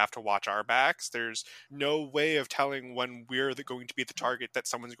careful. We have to watch our backs. There's no way of telling when we're going to be the target that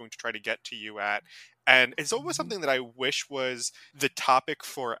someone's going to try to get to you at. And it's almost something that I wish was the topic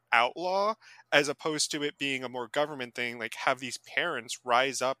for Outlaw, as opposed to it being a more government thing, like have these parents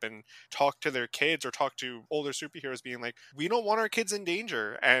rise up and talk to their kids or talk to older superheroes being like, we don't want our kids in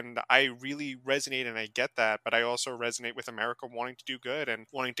danger. And I really resonate and I get that, but I also resonate with America wanting to do good and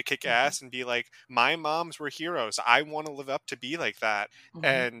wanting to kick ass and be like, my moms were heroes. I want to live up to be like that.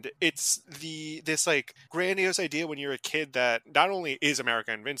 And it's this like grandiose idea when you're a kid that not only is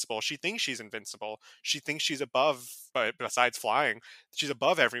America invincible, she thinks she's invincible. She thinks she's above, but besides flying, she's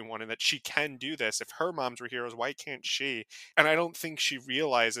above everyone and that she can do this. If her moms were heroes, why can't she? And I don't think she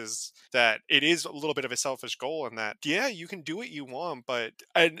realizes that it is a little bit of a selfish goal and that, yeah, you can do what you want, but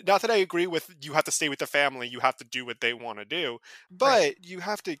and not that I agree with you have to stay with the family, you have to do what they want to do, but you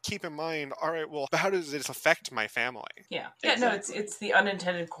have to keep in mind, all right, well, how does this affect my family? Yeah. No, it's the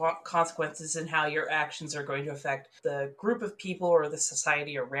unintended consequences and how your actions are going to affect the group of people or the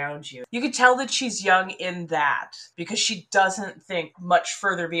society around you. You can tell that she's young in that because she doesn't think much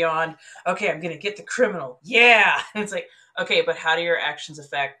further beyond, okay, I'm going to get the criminal. Yeah. And it's like, okay, but how do your actions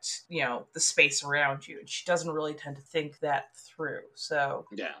affect, the space around you? And she doesn't really tend to think that through. So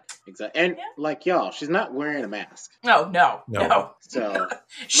yeah, exactly. And like y'all, she's not wearing a mask. No. So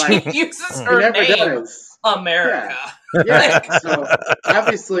she uses her name, does. America. Yeah. So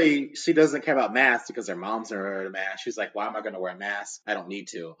obviously she doesn't care about masks because her mom's are wearing a mask. She's like, why am I going to wear a mask? I don't need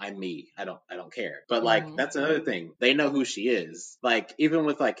to. I'm me. I don't care. But like, that's another thing. They know who she is. Like, even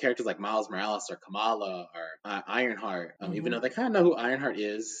with like characters like Miles Morales or Kamala or Ironheart, even though they kind of know who Ironheart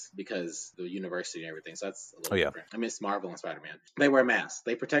is because the university and everything. So that's a little different. I mean, it's Marvel and Spider-Man. They wear masks.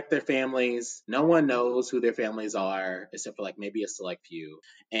 They protect their families. No one knows who their families are except for like maybe a select few.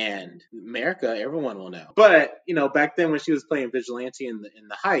 And America, everyone will know. But, back then when she was playing Vigilante in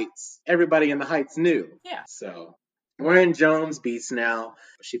the Heights, everybody in the Heights knew. Yeah. So we're in Jones Beach now.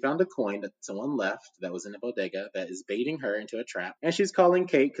 She found a coin that someone left that was in a bodega that is baiting her into a trap. And she's calling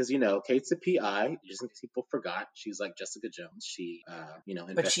Kate because, Kate's a PI. Just in case people forgot, she's like Jessica Jones. She,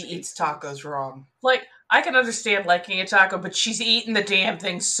 but she eats tacos wrong. Like, I can understand liking a taco, but she's eating the damn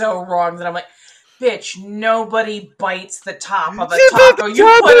thing so wrong that I'm like, bitch, nobody bites the top of a taco. You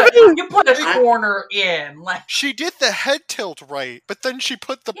put a corner in. Like, she did the head tilt right, but then she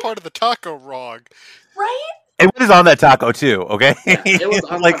put the part of the taco wrong. Right? It was on that taco too, okay? Yeah, it was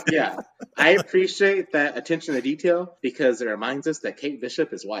on like, yeah. I appreciate that attention to detail because it reminds us that Kate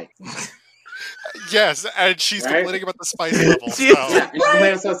Bishop is white. Yes, and she's complaining about the spice level. Yeah, and she's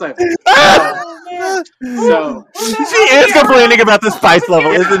complaining about the spice level. So she is complaining about the spice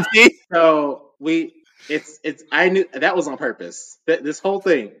level, isn't she? So I knew that was on purpose. This whole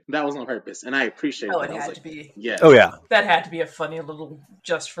thing, that was on purpose, and I appreciate it. It had to be. Yeah. Oh yeah. That had to be a funny little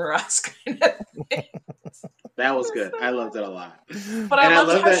just for us kind of thing. That was good. I loved it a lot. But I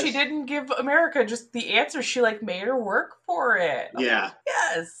loved how she didn't give America just the answer. She made her work for it. Yeah.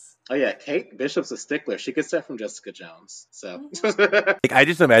 Yes. Oh yeah, Kate Bishop's a stickler. She gets that from Jessica Jones. So I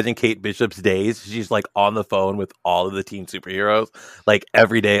just imagine Kate Bishop's days. She's like on the phone with all of the teen superheroes, like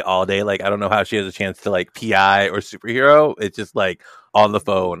every day, all day. Like I don't know how she has a chance to like PI or superhero. It's just like on the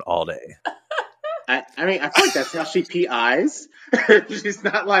phone all day. I mean, I feel like that's how she PIs. She's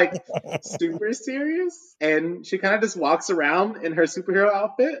not like super serious, and she kind of just walks around in her superhero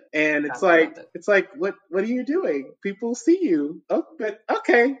outfit, and it's like, what are you doing? People see you. Oh, but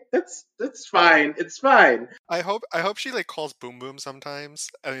okay, that's fine. It's fine. I hope she like calls Boom Boom sometimes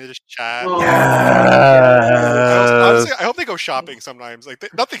and they just chat. Oh, Honestly, I hope they go shopping sometimes. Like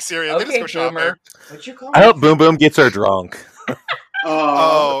nothing serious. They just go shopping. What'd you call I hope Boom Boom gets her drunk.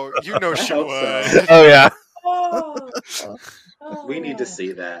 Oh, you know I she hope would. so. Oh yeah. We need to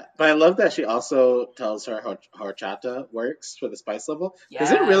see that. But I love that she also tells her how horchata works for the spice level.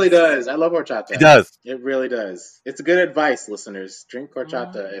 Because it really does. I love horchata. It does. It really does. It's good advice, listeners. Drink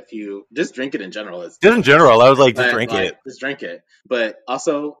horchata if you... Just drink it in general. Just in general, I was like, just drink it. Just drink it. But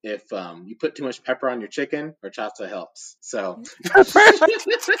also, if you put too much pepper on your chicken, horchata helps. So...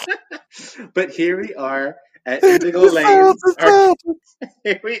 But here we are at Indigo Lanes.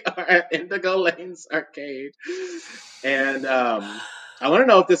 Here we are at Indigo Lanes Arcade. And I want to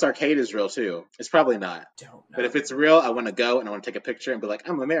know if this arcade is real too. It's probably not. Don't know. But if it's real, I want to go and I want to take a picture and be like,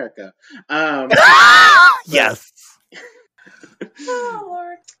 I'm America. Yes. Oh,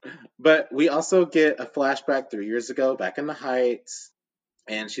 Lord. But we also get a flashback 3 years ago, back in the Heights.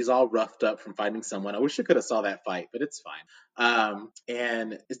 And she's all roughed up from fighting someone. I wish I could have saw that fight, but it's fine.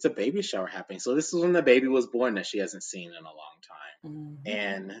 And it's a baby shower happening. So this is when the baby was born that she hasn't seen in a long time. Mm-hmm.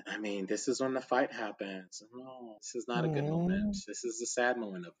 And I mean, this is when the fight happens. No, this is not a good moment. This is the sad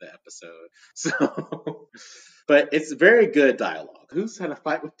moment of the episode. So, but it's very good dialogue. Who's had a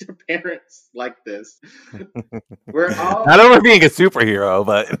fight with their parents like this? We're all not over being a superhero,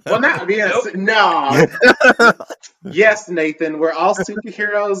 but well, not being no. Yes, Nathan, we're all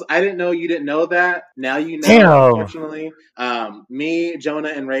superheroes. I didn't know you didn't know that. Now you know. Damn. Unfortunately, me, Jonah,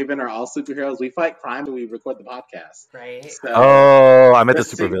 and Raven are all superheroes. We fight crime, but we record the podcast. Right. So, oh, I'm at the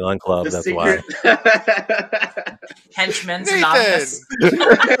supervillain club. That's why. Henchman's Nathan! anonymous.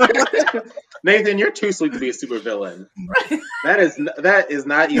 Nathan, you're too sweet to be a supervillain. That is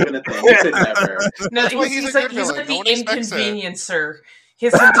not even a thing. You said never. No, That's why he's a like good villain. the No one expects it. inconveniencer.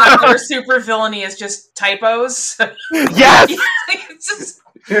 His entire super villainy is just typos. Yes! It's just,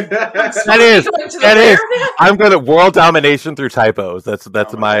 That is. I'm good at world domination through typos.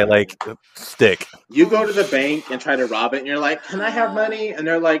 That's my like stick. You go to the bank and try to rob it, and you're like, "Can I have money?" And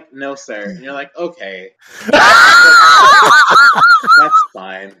they're like, "No, sir." And you're like, "Okay, that's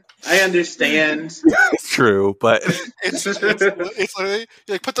fine. I understand." It's true, but It's literally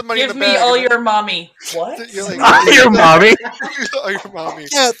you're like, put the money give in the me bag. all your mommy. What? You're like, your mommy. all your mommy.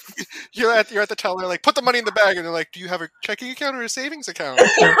 Yes. You're at the teller, like, put the money in the bag, and they're like, do you have a checking account or a savings account?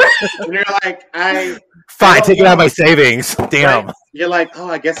 And you're like, Fine, take it out of my savings. Damn. Right? You're like, "Oh,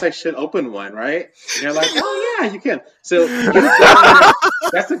 I guess I should open one, right?" And you're like, "Oh yeah, you can." So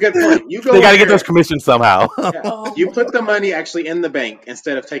that's a good point. You go. They got to get those commissions somehow. Yeah. You put the money actually in the bank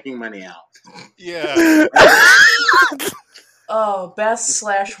instead of taking money out. Yeah. Oh,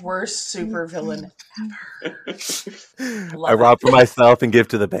 best/worst supervillain ever. I rob for myself and give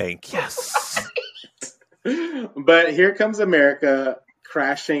to the bank. Yes. But here comes America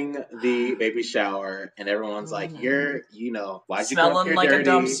crashing the baby shower, and everyone's like, why'd you come up Smelling here like dirty?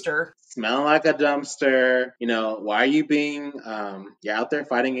 a dumpster. Smelling like a dumpster. Why are you being, you're out there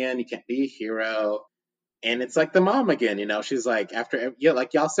fighting in, you can't be a hero. And it's like the mom again, she's like,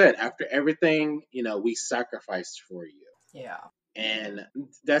 like y'all said, after everything, we sacrificed for you. Yeah. And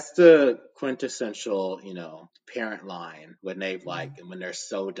that's the quintessential, parent line when they've and when they're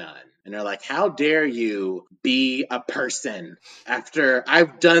so done. And they're like, how dare you be a person after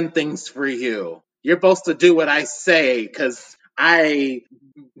I've done things for you? You're supposed to do what I say because I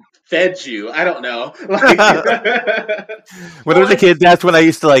fed you. I don't know. When I was a kid, that's when I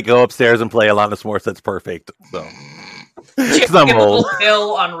used to go upstairs and play Alanis Morissette's Perfect. So. I'm old.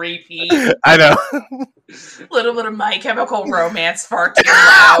 Hill on repeat. I know. Little bit of My Chemical Romance far too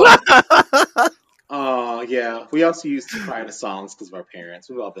loud. Oh yeah, we also used to cry to songs because of our parents.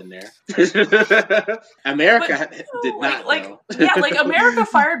 We've all been there. America did not. America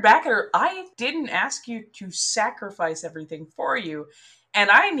fired back at her. I didn't ask you to sacrifice everything for you, and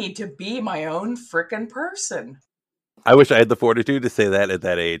I need to be my own frickin' person. I wish I had the fortitude to say that at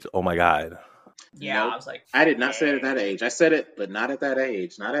that age. Oh my god. Yeah, nope. I was like... I did not say it at that age. I said it, but not at that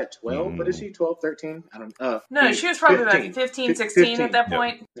age. Not at 12. What is she, 12, 13? I don't know. No, she was probably like 15, 16 at that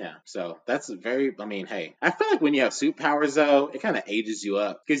point. Yeah, so that's hey, I feel like when you have superpowers, though, it kind of ages you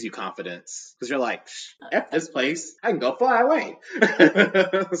up, gives you confidence. Because you're like, F this place, I can go fly away.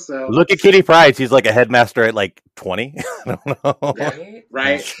 So look at Kitty Pryde. She's like a headmaster at 20. I don't know.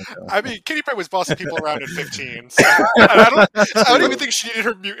 Right. I mean, Kitty Pryde was bossing people around at 15. So I don't even think she needed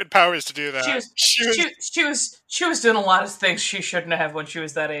her mutant powers to do that. She was doing a lot of things she shouldn't have when she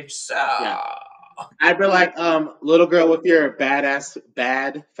was that age. So Yeah. I'd be like, little girl with your bad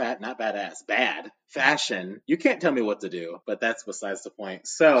fashion. You can't tell me what to do, but that's besides the point.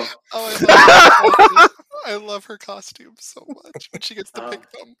 So, I love her costume so much when she gets to pick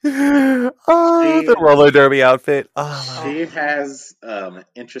them. The roller derby outfit. Oh, she has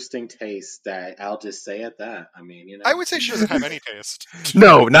interesting taste. That I'll just say at that. I mean, you know, I would say she doesn't have any taste.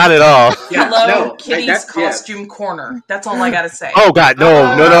 no, not at all. Yeah, hello, no, Kitty's that's- costume corner. That's all I gotta say. Oh God,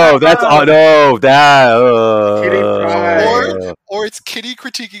 no, that's all. No, that. Kitty Pryde. Or it's Kitty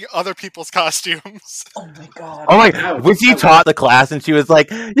critiquing other people's costumes. Oh my god. Oh my! Ouch. When she taught the class and she was like,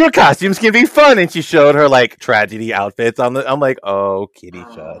 "Your costumes can be fun," and she showed her like tragedy outfits on the. I'm like, "Oh, Kitty,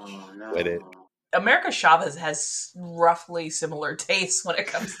 shush, no. quit it." America Chavez has roughly similar tastes when it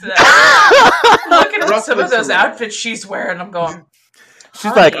comes to that. Looking at some of those outfits she's wearing, I'm going.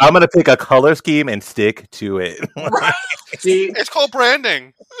 She's like, "I'm gonna pick a color scheme and stick to it." Right. See, It's called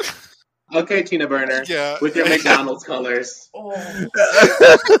branding. okay, Tina Burner. Yeah. With your McDonald's colors. Oh.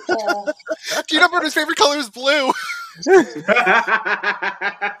 Tina Burner's favorite color is blue.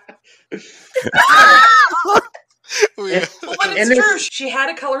 But it's true. She had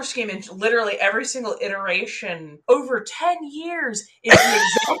a color scheme in literally every single iteration over 10 years. Is the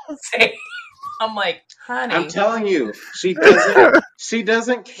exact same. I'm like, honey. I'm telling you, she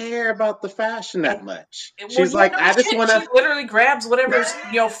doesn't care about the fashion that much. She's like, I just want to. She literally grabs whatever's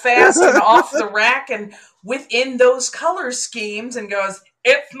fast and off the rack and within those color schemes and goes,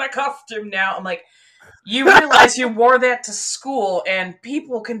 "It's my costume now." I'm like, you realize you wore that to school and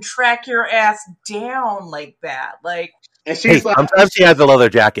people can track your ass down like that, like. And she's like, sometimes she has a leather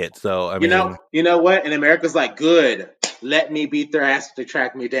jacket, so I mean, you know what? And America's like, good. Let me beat their ass to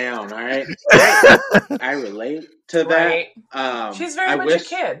track me down. All right, I relate to that. Right. She's very much a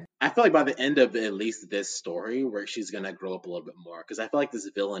kid. I feel like by the end of at least this story, where she's gonna grow up a little bit more, because I feel like this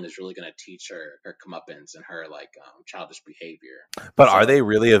villain is really gonna teach her comeuppance and her childish behavior. But are they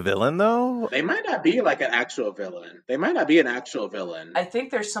really a villain though? They might not be like an actual villain. I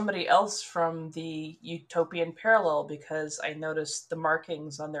think there's somebody else from the Utopian Parallel because I noticed the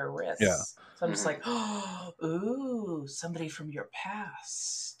markings on their wrists. Yeah. So I'm just like, oh, ooh, somebody from your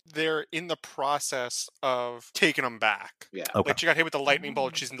past. They're in the process of taking them back. Yeah. Okay. Like she got hit with the lightning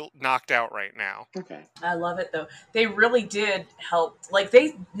bolt. She's knocked out right now. Okay. I love it though. They really did help. Like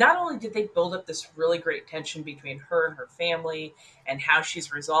they not only did they build up this really great tension between her and her family and how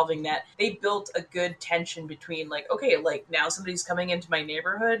she's resolving that, they built a good tension between like, okay, like now somebody's coming into my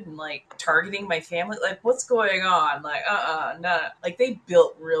neighborhood and like targeting my family. Like what's going on? Like, no. Like they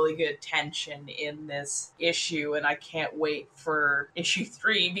built really good tension in this issue and I can't wait for issue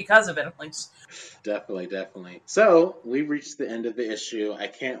 3 because of it. I'm like, Definitely. So we've reached the end of the issue. I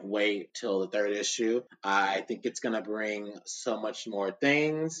can't wait till the 3rd issue. I think it's going to bring so much more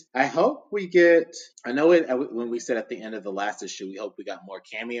things. I hope we get, when we said at the end of the last issue, we hope we got more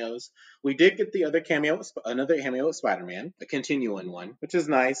cameos. We did get another cameo with Spider-Man, a continuing one, which is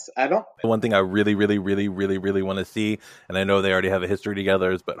nice. One thing I really want to see, and I know they already have a history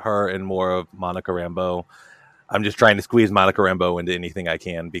together, is but her and more of Monica Rambeau. I'm just trying to squeeze Monica Rambeau into anything I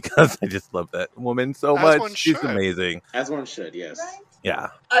can because I just love that woman so much. She's amazing. As one should, yes. Right? Yeah.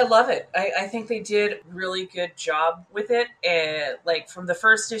 I love it. I think they did a really good job with it. And like from the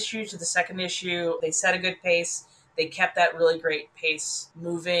first issue to the second issue, they set a good pace. They kept that really great pace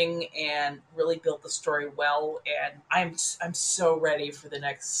moving and really built the story well. And I'm so ready for the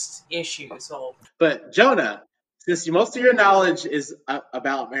next issue. So, but Jonah, since most of your knowledge is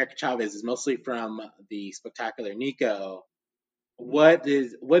about America Chavez is mostly from the Spectacular Nico, what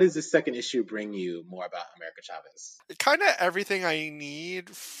does the second issue bring you more about America Chavez? Kind of everything I need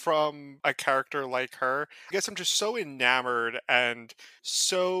from a character like her. I guess I'm just so enamored and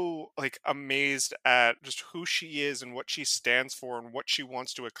so like amazed at just who she is and what she stands for and what she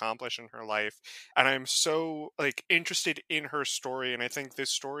wants to accomplish in her life. And I'm so like interested in her story. And I think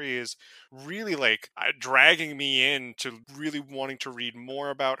this story is really like dragging me in to really wanting to read more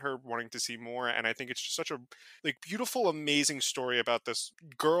about her, wanting to see more. And I think it's just such a like beautiful, amazing story about this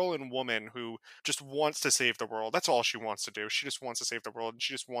girl and woman who just wants to save the world. That's all she wants to do. She just wants to save the world and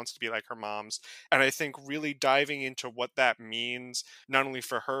she just wants to be like her moms. And I think really diving into what that means, not only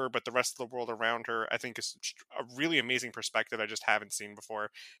for her, but the rest of the world around her, I think is a really amazing perspective I just haven't seen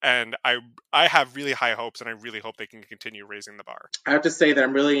before. And I have really high hopes and I really hope they can continue raising the bar. I have to say that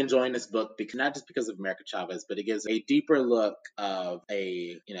I'm really enjoying this book because not just because of America Chavez, but it gives a deeper look of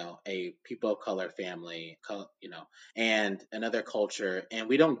a people of color family, and another their culture, and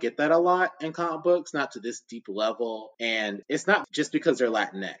we don't get that a lot in comic books, not to this deep level. And it's not just because they're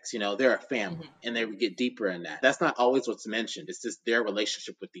Latinx, they're a family, and they get deeper in that. That's not always what's mentioned. It's just their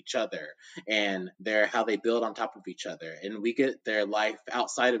relationship with each other and how they build on top of each other. And we get their life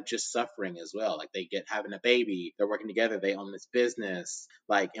outside of just suffering as well. Like they get having a baby, they're working together, they own this business,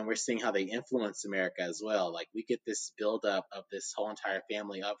 and we're seeing how they influence America as well. Like we get this buildup of this whole entire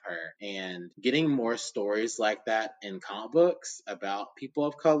family of her, and getting more stories like that in comic books about people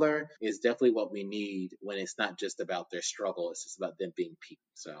of color is definitely what we need when it's not just about their struggle, it's just about them being people.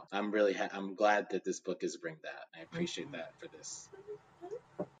 So I'm really I'm glad that this book is bringing that. I appreciate that for this.